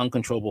of the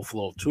uncontrollable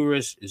flow of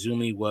tourists.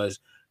 Izumi was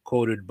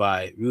quoted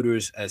by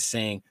Reuters as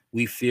saying,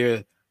 "We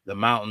fear the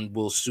mountain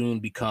will soon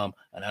become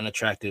an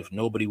unattractive.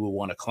 Nobody will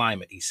want to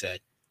climb it," he said.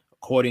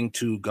 According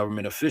to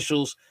government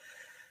officials,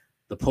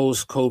 the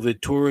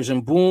post-COVID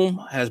tourism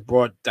boom has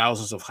brought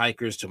thousands of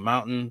hikers to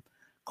mountain,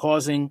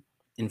 causing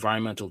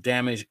environmental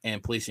damage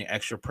and placing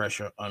extra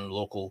pressure on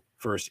local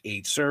first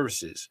aid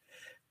services.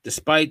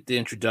 Despite the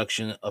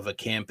introduction of a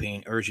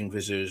campaign urging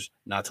visitors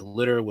not to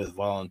litter, with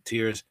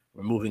volunteers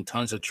removing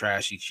tons of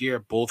trash each year,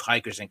 both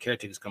hikers and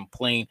caretakers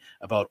complain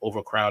about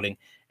overcrowding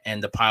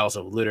and the piles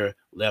of litter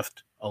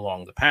left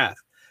along the path.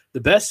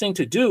 The best thing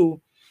to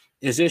do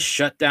is just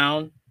shut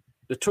down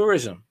the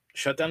tourism.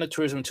 Shut down the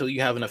tourism until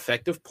you have an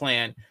effective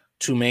plan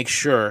to make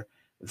sure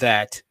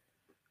that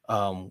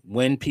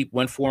when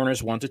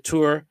foreigners want to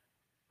tour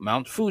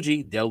Mount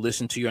Fuji, they'll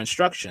listen to your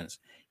instructions,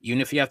 even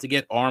if you have to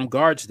get armed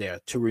guards there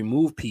to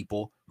remove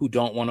people who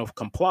don't want to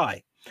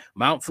comply.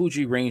 Mount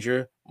Fuji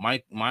Ranger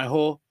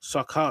Maiho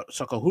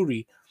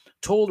Sakahuri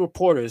told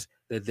reporters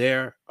that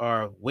there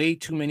are way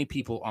too many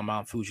people on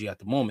Mount Fuji at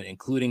the moment,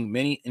 including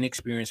many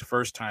inexperienced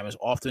first-timers,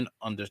 often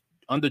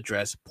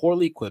underdressed,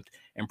 poorly equipped,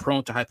 and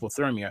prone to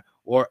hypothermia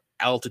or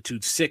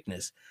altitude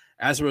sickness.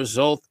 As a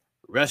result,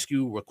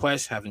 rescue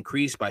requests have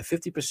increased by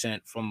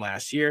 50% from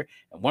last year,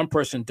 and one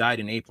person died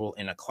in April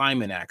in a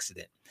climbing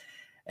accident.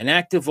 An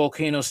active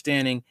volcano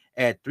standing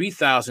at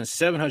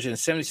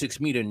 3,776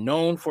 meters,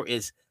 known for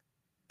its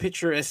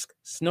picturesque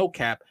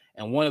snowcap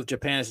and one of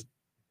Japan's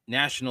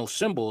national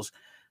symbols,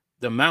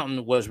 the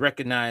mountain was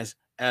recognized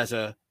as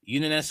a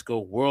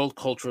UNESCO World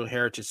Cultural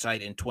Heritage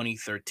Site in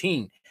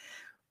 2013.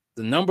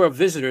 The number of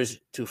visitors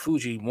to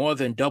Fuji more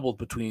than doubled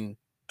between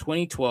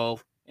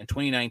 2012 and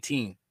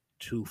 2019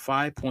 to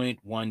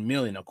 5.1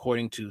 million,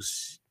 according to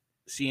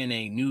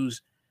CNA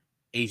News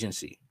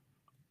Agency.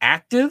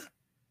 Active?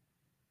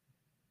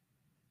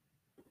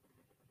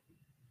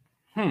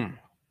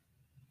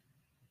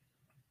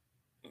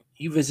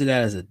 You visit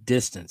that as a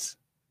distance.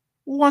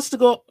 Who wants to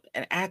go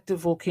an active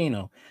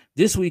volcano?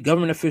 This week,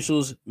 government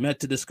officials met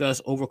to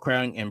discuss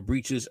overcrowding and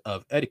breaches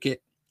of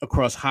etiquette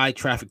across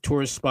high-traffic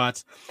tourist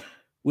spots,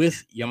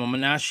 with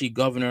Yamanashi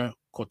Governor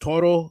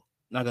Kotaro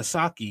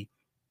Nagasaki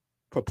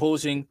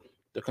proposing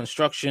the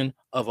construction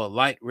of a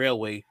light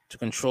railway to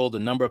control the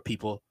number of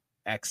people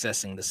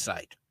accessing the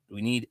site.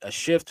 We need a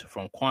shift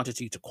from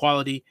quantity to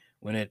quality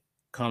when it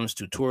comes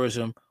to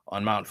tourism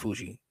on Mount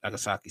Fuji,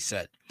 Nagasaki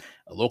said.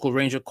 A local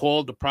ranger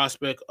called the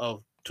prospect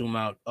of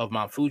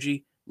Mount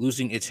Fuji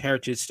losing its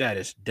heritage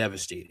status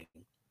devastating.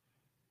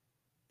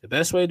 The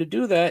best way to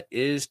do that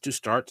is to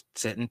start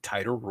setting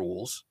tighter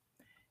rules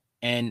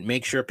and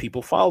make sure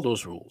people follow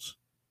those rules.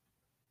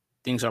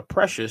 Things are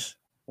precious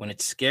when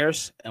it's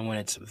scarce and when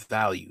it's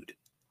valued.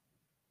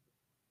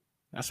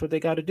 That's what they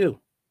got to do.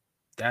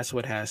 That's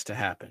what has to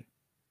happen.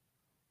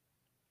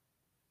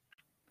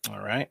 All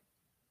right.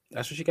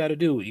 That's what you got to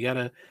do. You got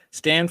to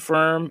stand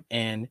firm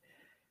and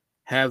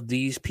have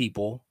these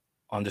people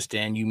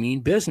understand you mean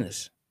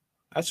business.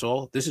 That's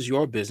all. This is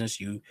your business.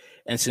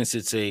 And since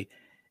it's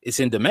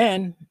in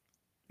demand,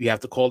 you have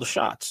to call the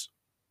shots.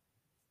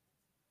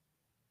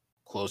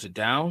 Close it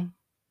down.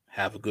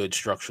 Have a good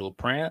structural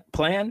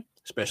plan,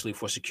 especially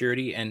for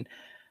security and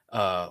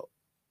a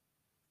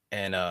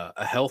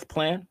health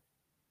plan.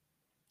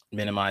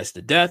 Minimize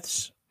the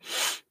deaths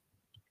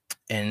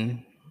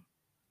and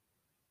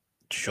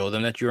show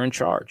them that you're in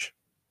charge.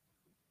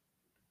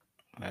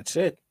 That's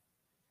it.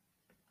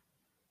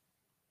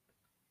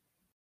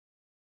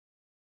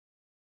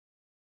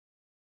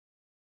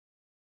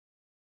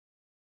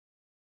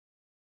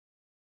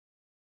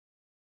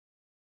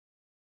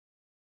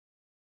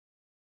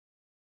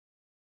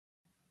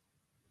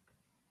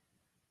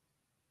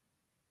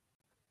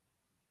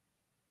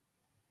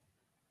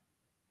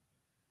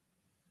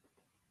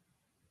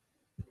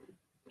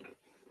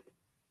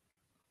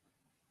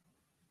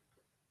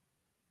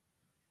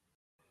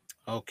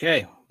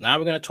 Okay, now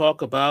we're going to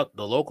talk about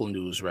the local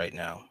news right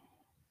now.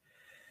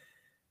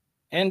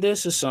 And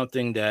this is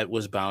something that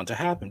was bound to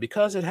happen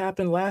because it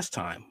happened last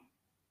time.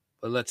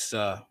 But let's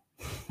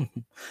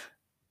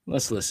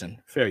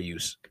listen. Fair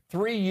use.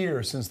 3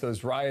 years since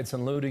those riots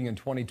and looting in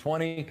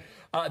 2020.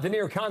 The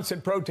near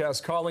constant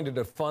protests calling to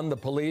defund the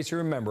police. You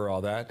remember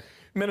all that.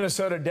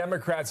 Minnesota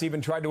Democrats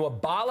even tried to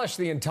abolish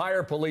the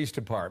entire police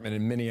department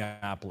in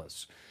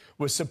Minneapolis.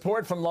 With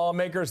support from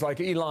lawmakers like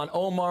Ilhan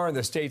Omar and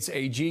the state's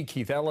AG,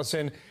 Keith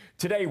Ellison,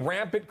 today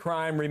rampant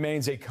crime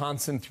remains a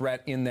constant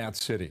threat in that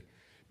city.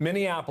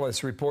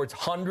 Minneapolis reports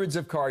hundreds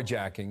of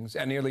carjackings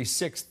and nearly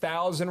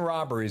 6,000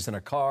 robberies in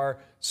a car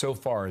so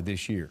far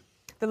this year.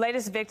 The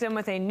latest victim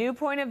with a new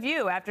point of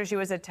view after she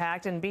was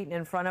attacked and beaten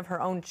in front of her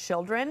own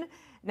children.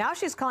 Now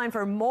she's calling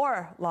for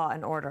more law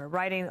and order,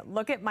 writing,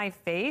 "Look at my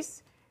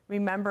face.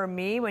 Remember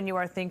me when you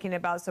are thinking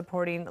about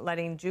supporting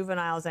letting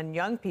juveniles and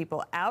young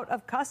people out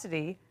of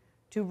custody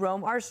to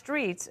roam our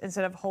streets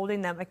instead of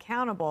holding them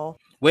accountable."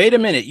 Wait a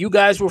minute. You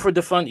guys were for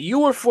defunding. You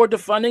were for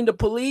defunding the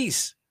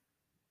police.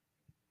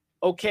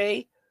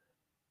 Okay?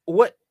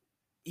 What?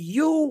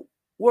 You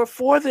were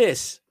for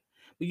this.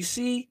 But you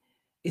see,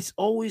 it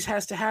always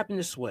has to happen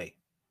this way.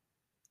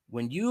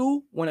 When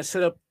you want to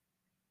set up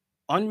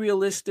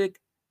unrealistic,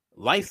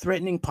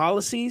 life-threatening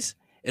policies,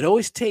 it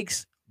always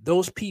takes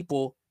those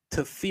people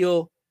to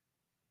feel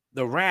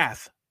the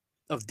wrath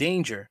of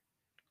danger.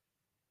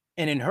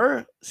 And in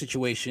her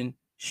situation,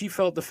 she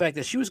felt the fact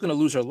that she was going to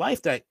lose her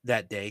life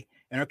that day,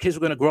 and her kids were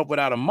going to grow up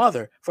without a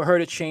mother for her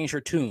to change her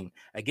tune.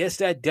 I guess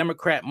that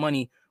Democrat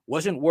money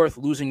wasn't worth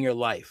losing your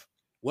life,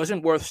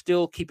 wasn't worth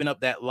still keeping up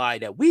that lie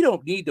that we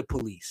don't need the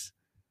police.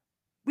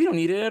 We don't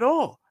need it at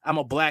all. I'm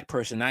a black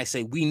person. I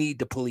say we need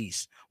the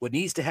police. What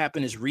needs to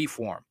happen is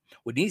reform.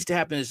 What needs to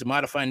happen is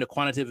modifying the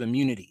quantitative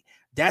immunity.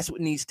 That's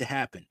what needs to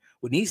happen.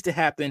 What needs to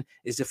happen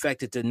is the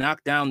fact that to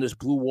knock down this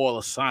blue wall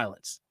of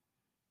silence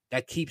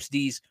that keeps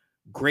these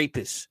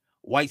rapists,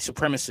 white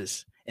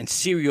supremacists, and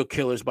serial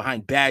killers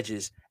behind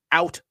badges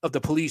out of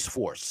the police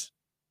force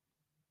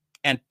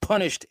and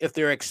punished if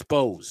they're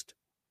exposed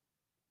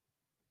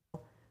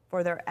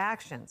for their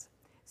actions.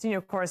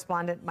 Senior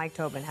correspondent Mike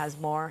Tobin has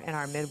more in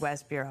our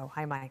Midwest Bureau.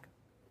 Hi, Mike.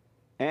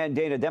 And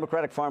Dana,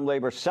 Democratic Farm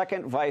Labor's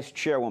second vice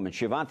chairwoman,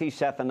 Shivanti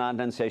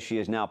Sethanandan, says she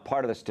is now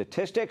part of the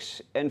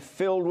statistics and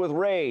filled with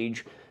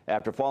rage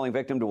after falling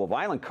victim to a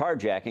violent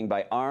carjacking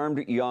by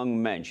armed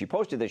young men. She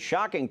posted this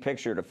shocking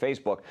picture to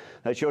Facebook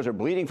that shows her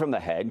bleeding from the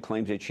head,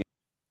 claims that she...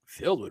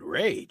 Filled with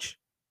rage?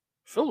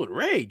 Filled with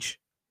rage?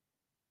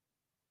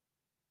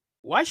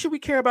 Why should we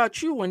care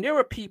about you when there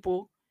are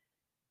people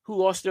who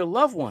lost their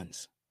loved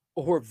ones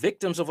or who are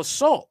victims of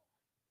assault?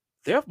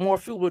 They're more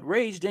filled with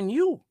rage than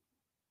you.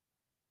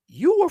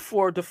 You were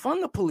for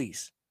defund the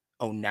police.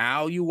 Oh,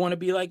 now you want to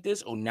be like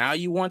this? Oh, now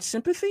you want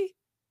sympathy?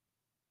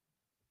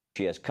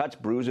 She has cuts,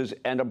 bruises,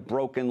 and a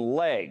broken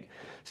leg.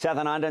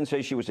 Sethanandan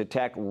says she was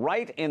attacked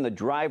right in the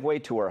driveway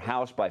to her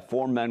house by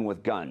 4 men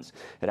with guns.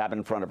 It happened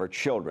in front of her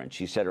children.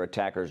 She said her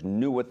attackers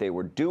knew what they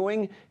were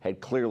doing,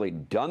 had clearly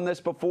done this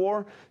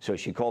before, so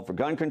she called for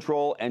gun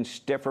control and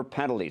stiffer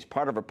penalties.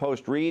 Part of her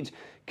post reads,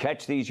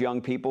 "Catch these young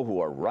people who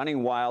are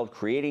running wild,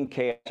 creating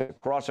chaos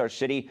across our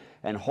city,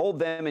 and hold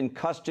them in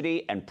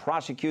custody and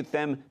prosecute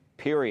them,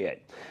 period."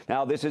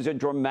 Now, this is a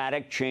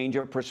dramatic change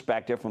of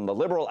perspective from the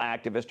liberal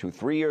activist who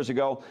 3 years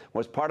ago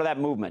was part of that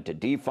movement to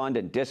defund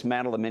and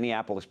dismantle the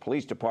Minneapolis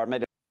Police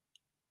Department.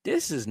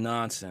 This is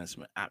nonsense,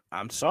 man.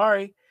 I'm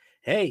sorry.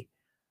 Hey,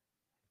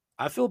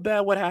 I feel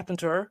bad what happened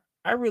to her.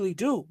 I really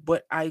do.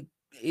 But I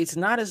it's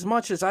not as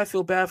much as I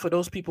feel bad for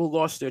those people who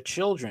lost their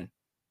children,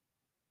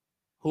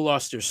 who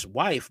lost their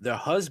wife, their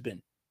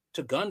husband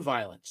to gun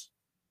violence.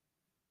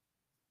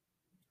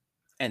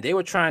 And they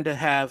were trying to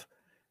have,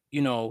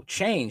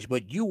 change,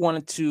 but you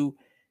wanted to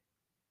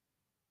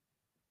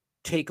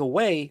take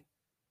away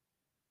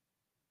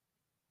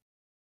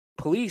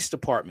police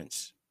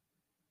departments.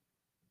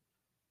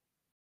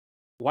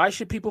 Why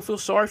should people feel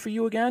sorry for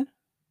you again?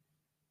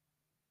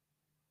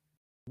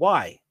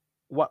 Why?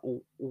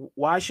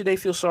 Why should they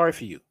feel sorry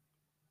for you?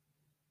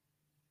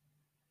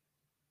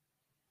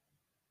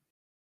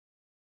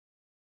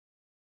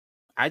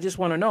 I just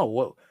want to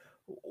know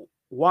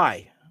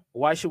why?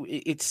 Why should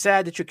it's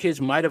sad that your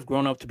kids might have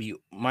grown up to be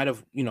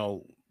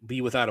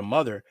be without a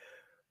mother.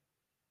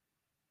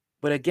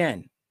 But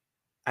again,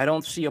 I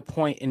don't see a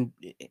point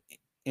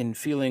in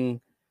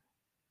feeling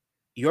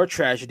your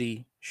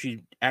tragedy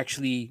should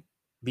actually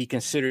be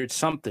considered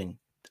something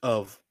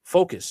of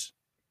focus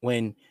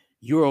when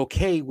you're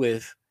okay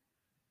with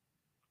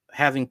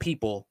having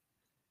people,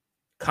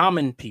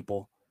 common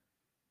people,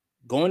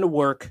 going to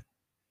work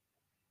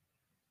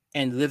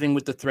and living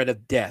with the threat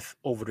of death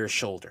over their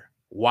shoulder.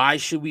 Why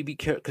should we be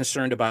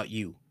concerned about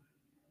you?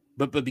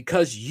 But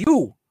because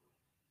you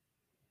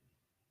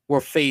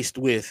were faced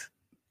with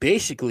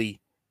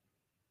basically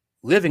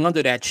living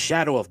under that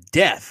shadow of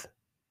death,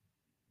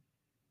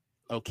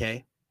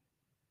 okay?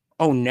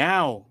 Oh,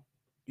 now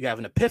you have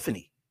an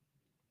epiphany.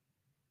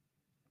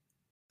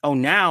 Oh,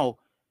 now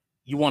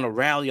you want to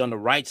rally on the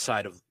right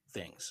side of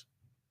things.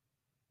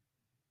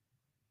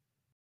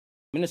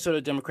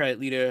 Minnesota Democratic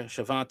leader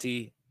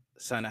Shavanti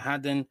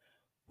Sanahadan,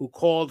 who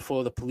called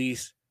for the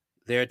police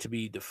there to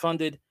be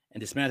defunded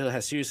and dismantled,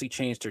 has seriously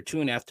changed her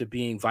tune after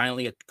being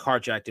violently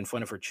carjacked in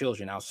front of her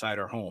children outside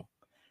her home.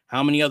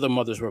 How many other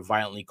mothers were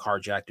violently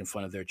carjacked in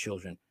front of their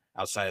children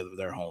outside of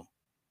their home?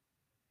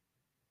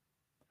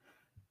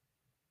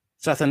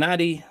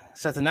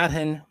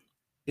 Sathanathan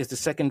is the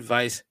second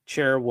vice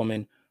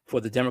chairwoman for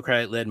the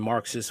Democratic-led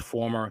Marxist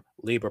former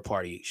Labor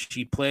Party.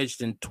 She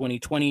pledged in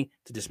 2020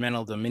 to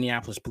dismantle the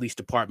Minneapolis Police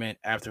Department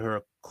after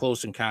her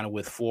close encounter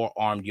with 4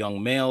 armed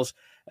young males.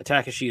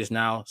 Attacker she is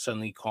now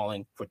suddenly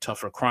calling for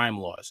tougher crime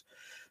laws.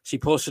 She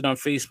posted on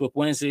Facebook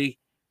Wednesday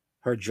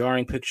her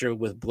jarring picture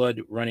with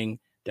blood running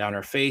down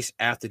her face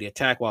after the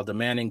attack while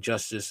demanding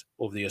justice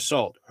over the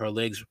assault. Her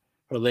leg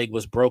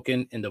was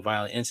broken in the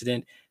violent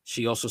incident.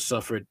 She also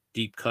suffered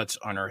deep cuts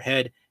on her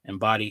head and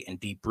body and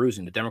deep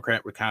bruising. The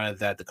Democrat recounted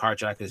that the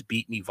carjackers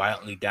beat me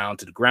violently down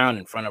to the ground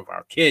in front of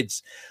our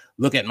kids.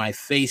 Look at my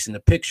face in the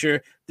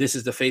picture. This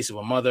is the face of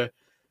a mother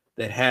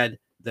that had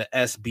the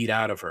S beat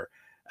out of her.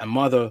 A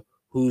mother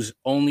whose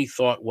only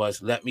thought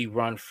was, let me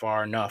run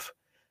far enough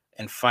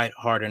and fight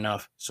hard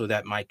enough so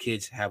that my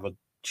kids have a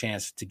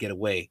chance to get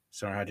away,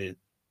 Sarahad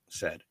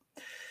said.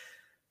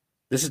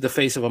 This is the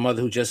face of a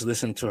mother who just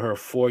listened to her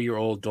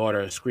 4-year-old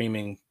daughter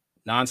screaming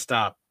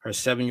nonstop, her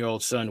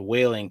 7-year-old son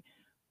wailing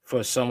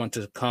for someone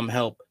to come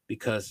help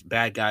because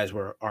bad guys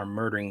are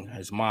murdering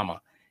his mama.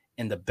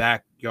 In the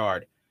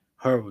backyard,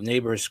 her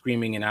neighbor is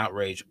screaming in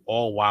outrage,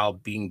 all while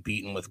being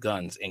beaten with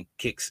guns and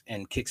kicks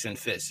and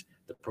fists.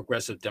 The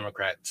progressive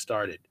Democrat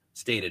stated,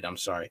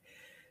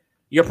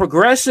 you're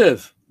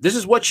progressive. This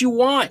is what you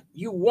want.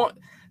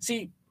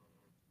 See,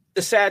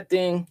 the sad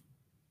thing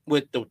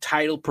with the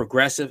title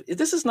progressive,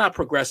 this is not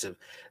progressive.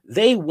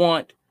 They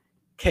want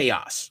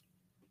chaos.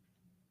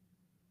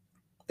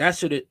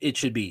 That's what it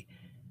should be.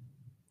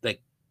 The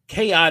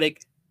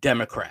chaotic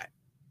Democrat.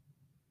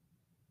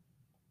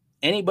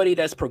 Anybody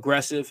that's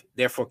progressive,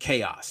 they're for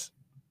chaos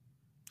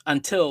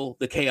until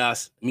the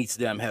chaos meets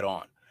them head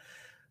on.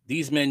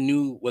 These men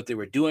knew what they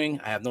were doing.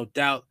 I have no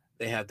doubt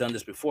they have done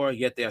this before,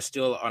 yet they are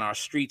still on our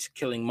streets,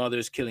 killing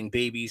mothers, killing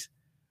babies,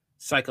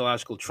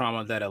 psychological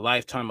trauma that a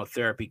lifetime of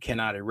therapy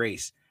cannot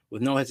erase.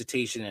 With no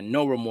hesitation and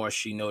no remorse,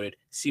 she noted,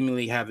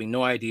 seemingly having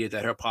no idea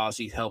that her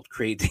policies helped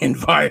create the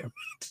environment,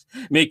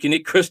 making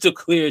it crystal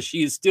clear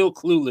she is still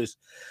clueless.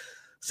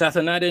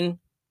 Sathanathan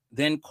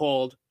then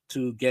called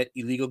to get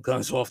illegal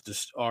guns off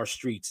our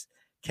streets,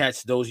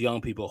 catch those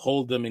young people,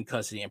 hold them in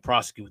custody, and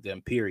prosecute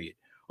them, period.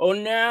 Oh,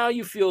 now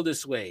you feel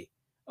this way.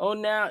 Oh,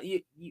 now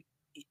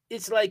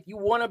it's like you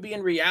want to be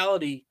in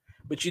reality,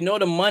 but you know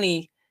the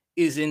money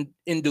is in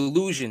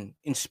delusion,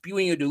 in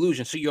spewing your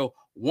delusion. So you're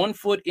 1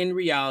 foot in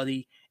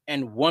reality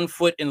and 1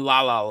 foot in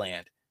La La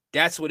Land.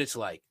 That's what it's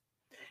like.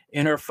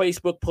 In her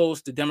Facebook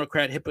post, the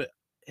Democrat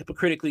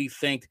hypocritically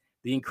thanked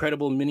the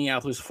incredible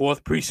Minneapolis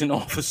 4th Precinct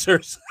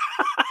officers,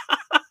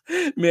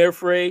 Mayor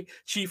Frey,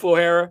 Chief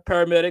O'Hara,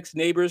 paramedics,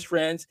 neighbors,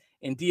 friends,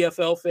 and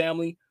DFL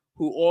family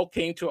who all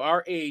came to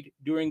our aid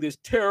during this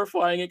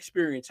terrifying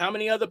experience. How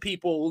many other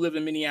people who live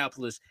in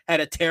Minneapolis had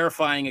a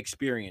terrifying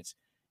experience?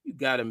 You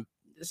got to,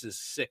 this is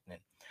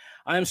sickening.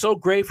 I am so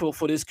grateful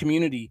for this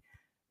community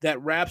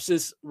that wraps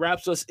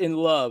us in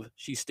love,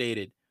 she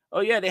stated.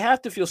 Oh, yeah, they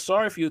have to feel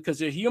sorry for you because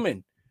they're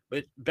human.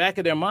 But back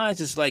of their minds,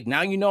 it's like,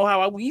 now you know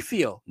how we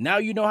feel. Now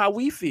you know how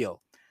we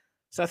feel.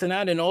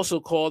 Sathanathan also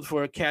called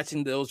for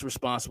catching those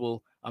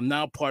responsible. I'm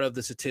now part of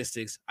the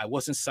statistics. I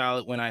wasn't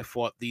silent when I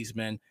fought these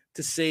men.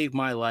 to save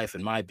my life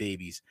and my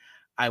babies.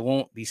 I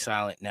won't be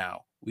silent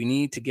now. We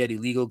need to get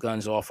illegal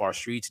guns off our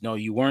streets. No,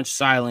 you weren't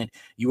silent.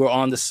 You were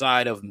on the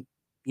side of,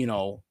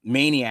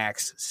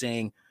 maniacs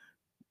saying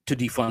to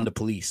defund the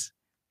police,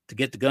 to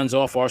get the guns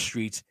off our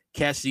streets,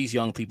 catch these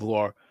young people who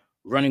are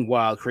running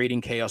wild,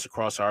 creating chaos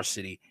across our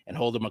city, and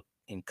hold them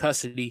in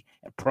custody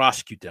and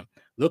prosecute them.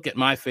 Look at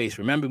my face.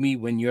 Remember me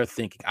when you're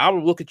thinking. I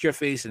will look at your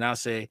face and I'll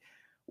say,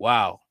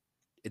 wow,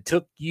 it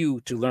took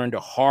you to learn the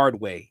hard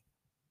way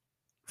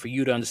for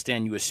you to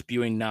understand you were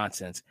spewing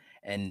nonsense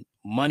and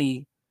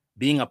money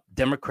being a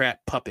Democrat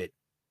puppet.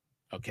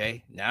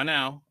 Okay,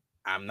 now,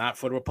 I'm not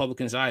for the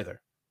Republicans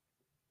either.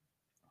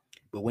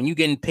 But when you're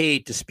getting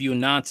paid to spew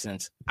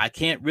nonsense, I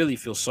can't really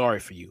feel sorry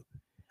for you.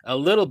 A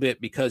little bit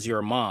because you're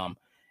a mom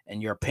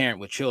and you're a parent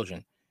with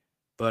children.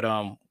 But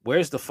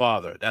where's the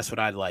father? That's what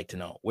I'd like to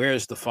know.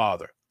 Where's the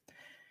father?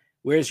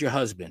 Where's your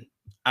husband?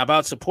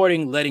 About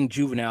supporting letting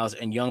juveniles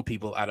and young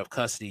people out of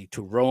custody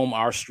to roam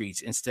our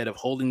streets instead of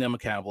holding them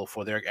accountable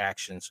for their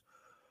actions.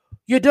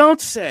 You don't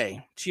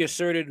say, she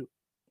asserted,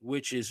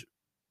 which is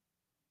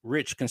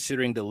rich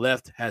considering the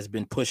left has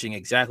been pushing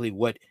exactly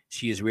what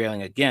she is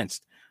railing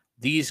against.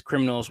 These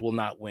criminals will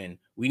not win.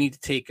 We need to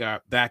take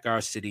back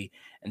our city,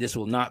 and this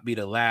will not be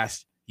the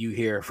last you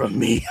hear from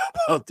me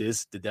about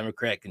this, the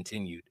Democrat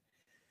continued.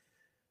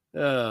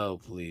 Oh,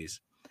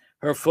 please.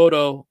 Her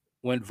photo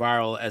went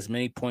viral as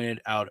many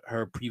pointed out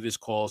her previous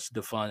calls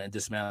to defund and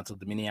dismantle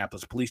the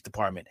Minneapolis Police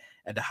Department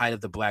at the height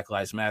of the Black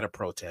Lives Matter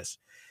protests.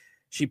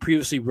 She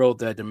previously wrote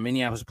that the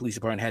Minneapolis Police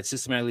Department had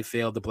systematically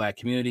failed the Black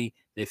community.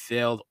 They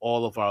failed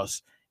all of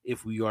us.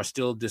 If we are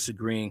still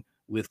disagreeing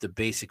with the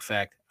basic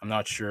fact, I'm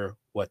not sure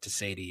what to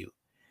say to you.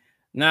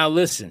 Now,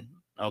 listen,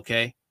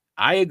 okay?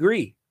 I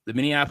agree. The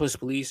Minneapolis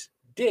police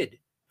did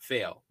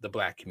fail the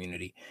Black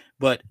community,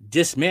 but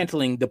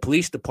dismantling the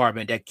police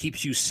department that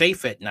keeps you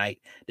safe at night,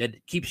 that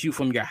keeps you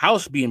from your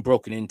house being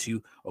broken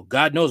into, or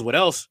God knows what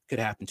else could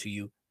happen to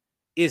you,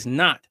 is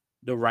not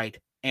the right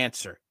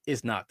answer,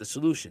 is not the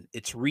solution.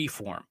 It's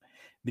reform.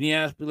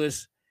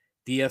 Minneapolis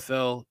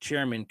DFL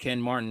chairman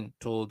Ken Martin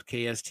told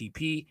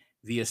KSTP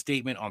via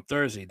statement on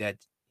Thursday that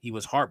he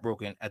was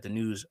heartbroken at the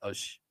news of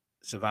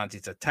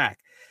Cervantes' attack.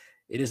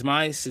 It is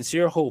my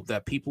sincere hope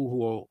that people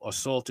who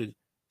assaulted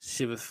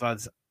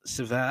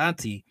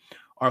Cervantes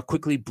are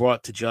quickly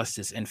brought to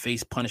justice and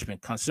face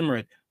punishment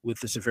commensurate with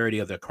the severity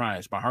of their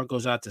crimes. My heart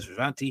goes out to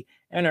Cervantes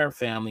and her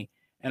family,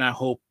 and I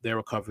hope their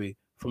recovery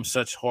from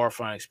such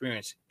horrifying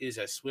experience is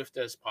as swift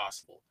as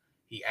possible,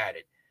 he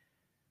added.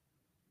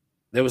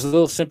 There was a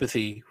little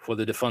sympathy for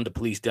the defund the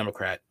police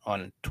Democrat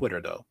on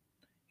Twitter, though.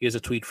 Here's a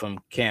tweet from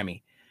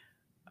Cammie.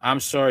 I'm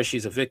sorry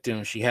she's a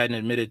victim. She hadn't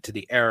admitted to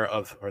the error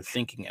of her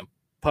thinking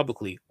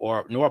publicly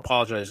nor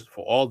apologized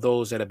for all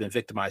those that have been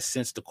victimized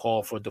since the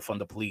call for defund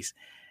the police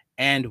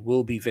and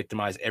will be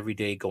victimized every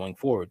day going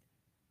forward.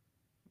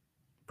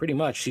 Pretty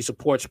much. She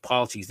supports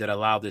policies that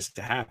allow this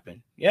to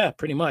happen. Yeah,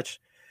 pretty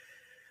much.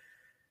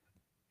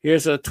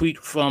 Here's a tweet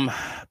from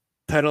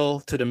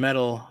Pedal to the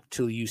Metal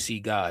till you see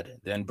God,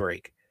 then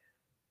break.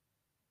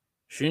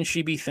 Shouldn't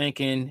she be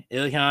thanking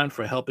Ilhan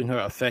for helping her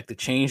affect the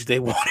change they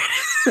wanted?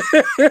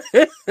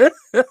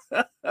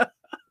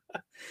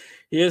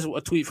 Here's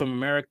a tweet from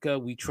America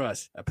We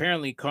Trust.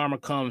 Apparently, karma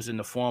comes in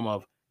the form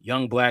of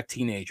young Black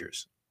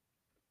teenagers.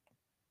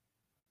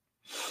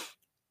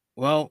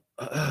 Well,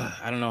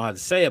 I don't know how to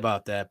say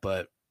about that,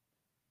 but,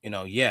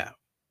 yeah,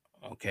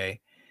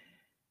 okay.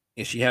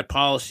 If she had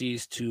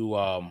policies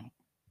to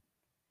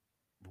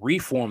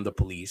reform the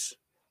police,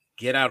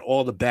 get out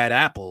all the bad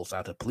apples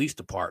out of the police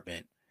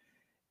department,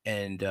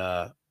 and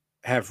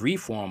have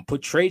reform,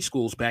 put trade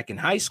schools back in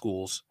high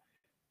schools,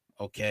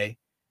 okay,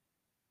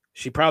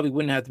 she probably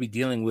wouldn't have to be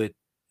dealing with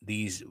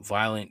these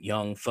violent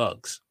young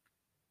thugs,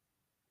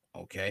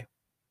 okay?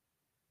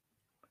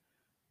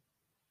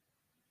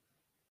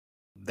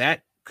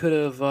 That could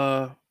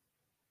have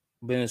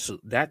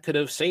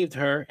saved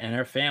her and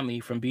her family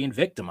from being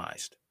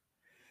victimized.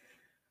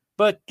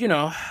 But,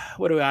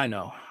 what do I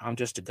know? I'm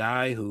just a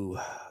guy who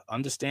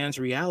understands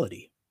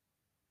reality.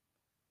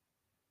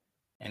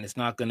 And it's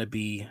not going to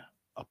be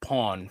a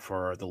pawn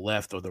for the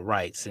left or the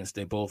right, since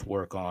they both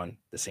work on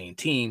the same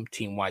team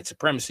white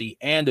supremacy,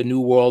 and the New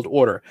World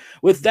Order.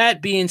 With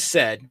that being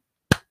said,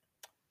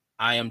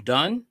 I am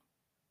done.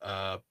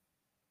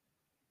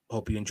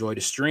 Hope you enjoyed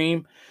the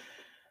stream.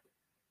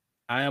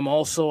 I am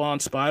also on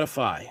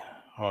Spotify,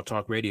 Hard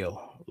Talk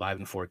Radio, live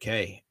in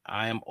 4K.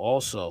 I am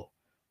also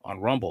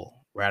on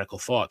Rumble, Radical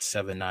Thoughts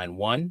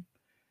 791.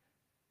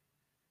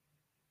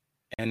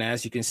 And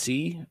as you can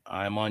see,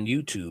 I'm on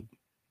YouTube.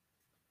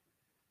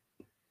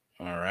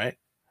 All right.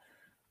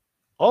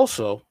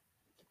 Also,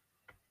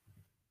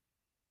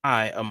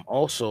 I am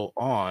also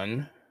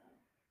on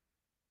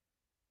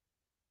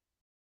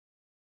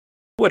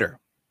Twitter,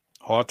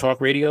 Hard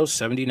Talk Radio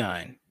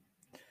 79.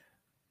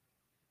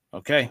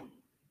 Okay.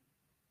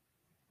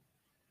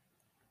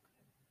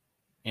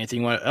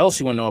 Anything else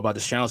you want to know about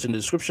this channel is in the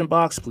description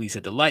box. Please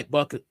hit the like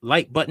button.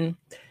 I'm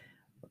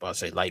about to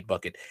say light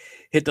bucket.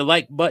 Hit the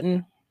like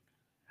button.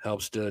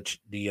 Helps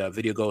the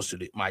video goes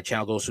to my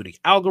channel goes to the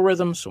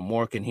algorithm, so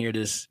more can hear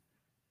this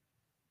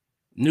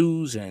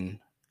news and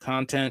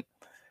content.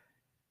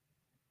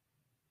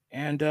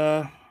 And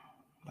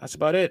that's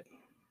about it.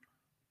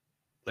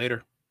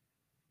 Later.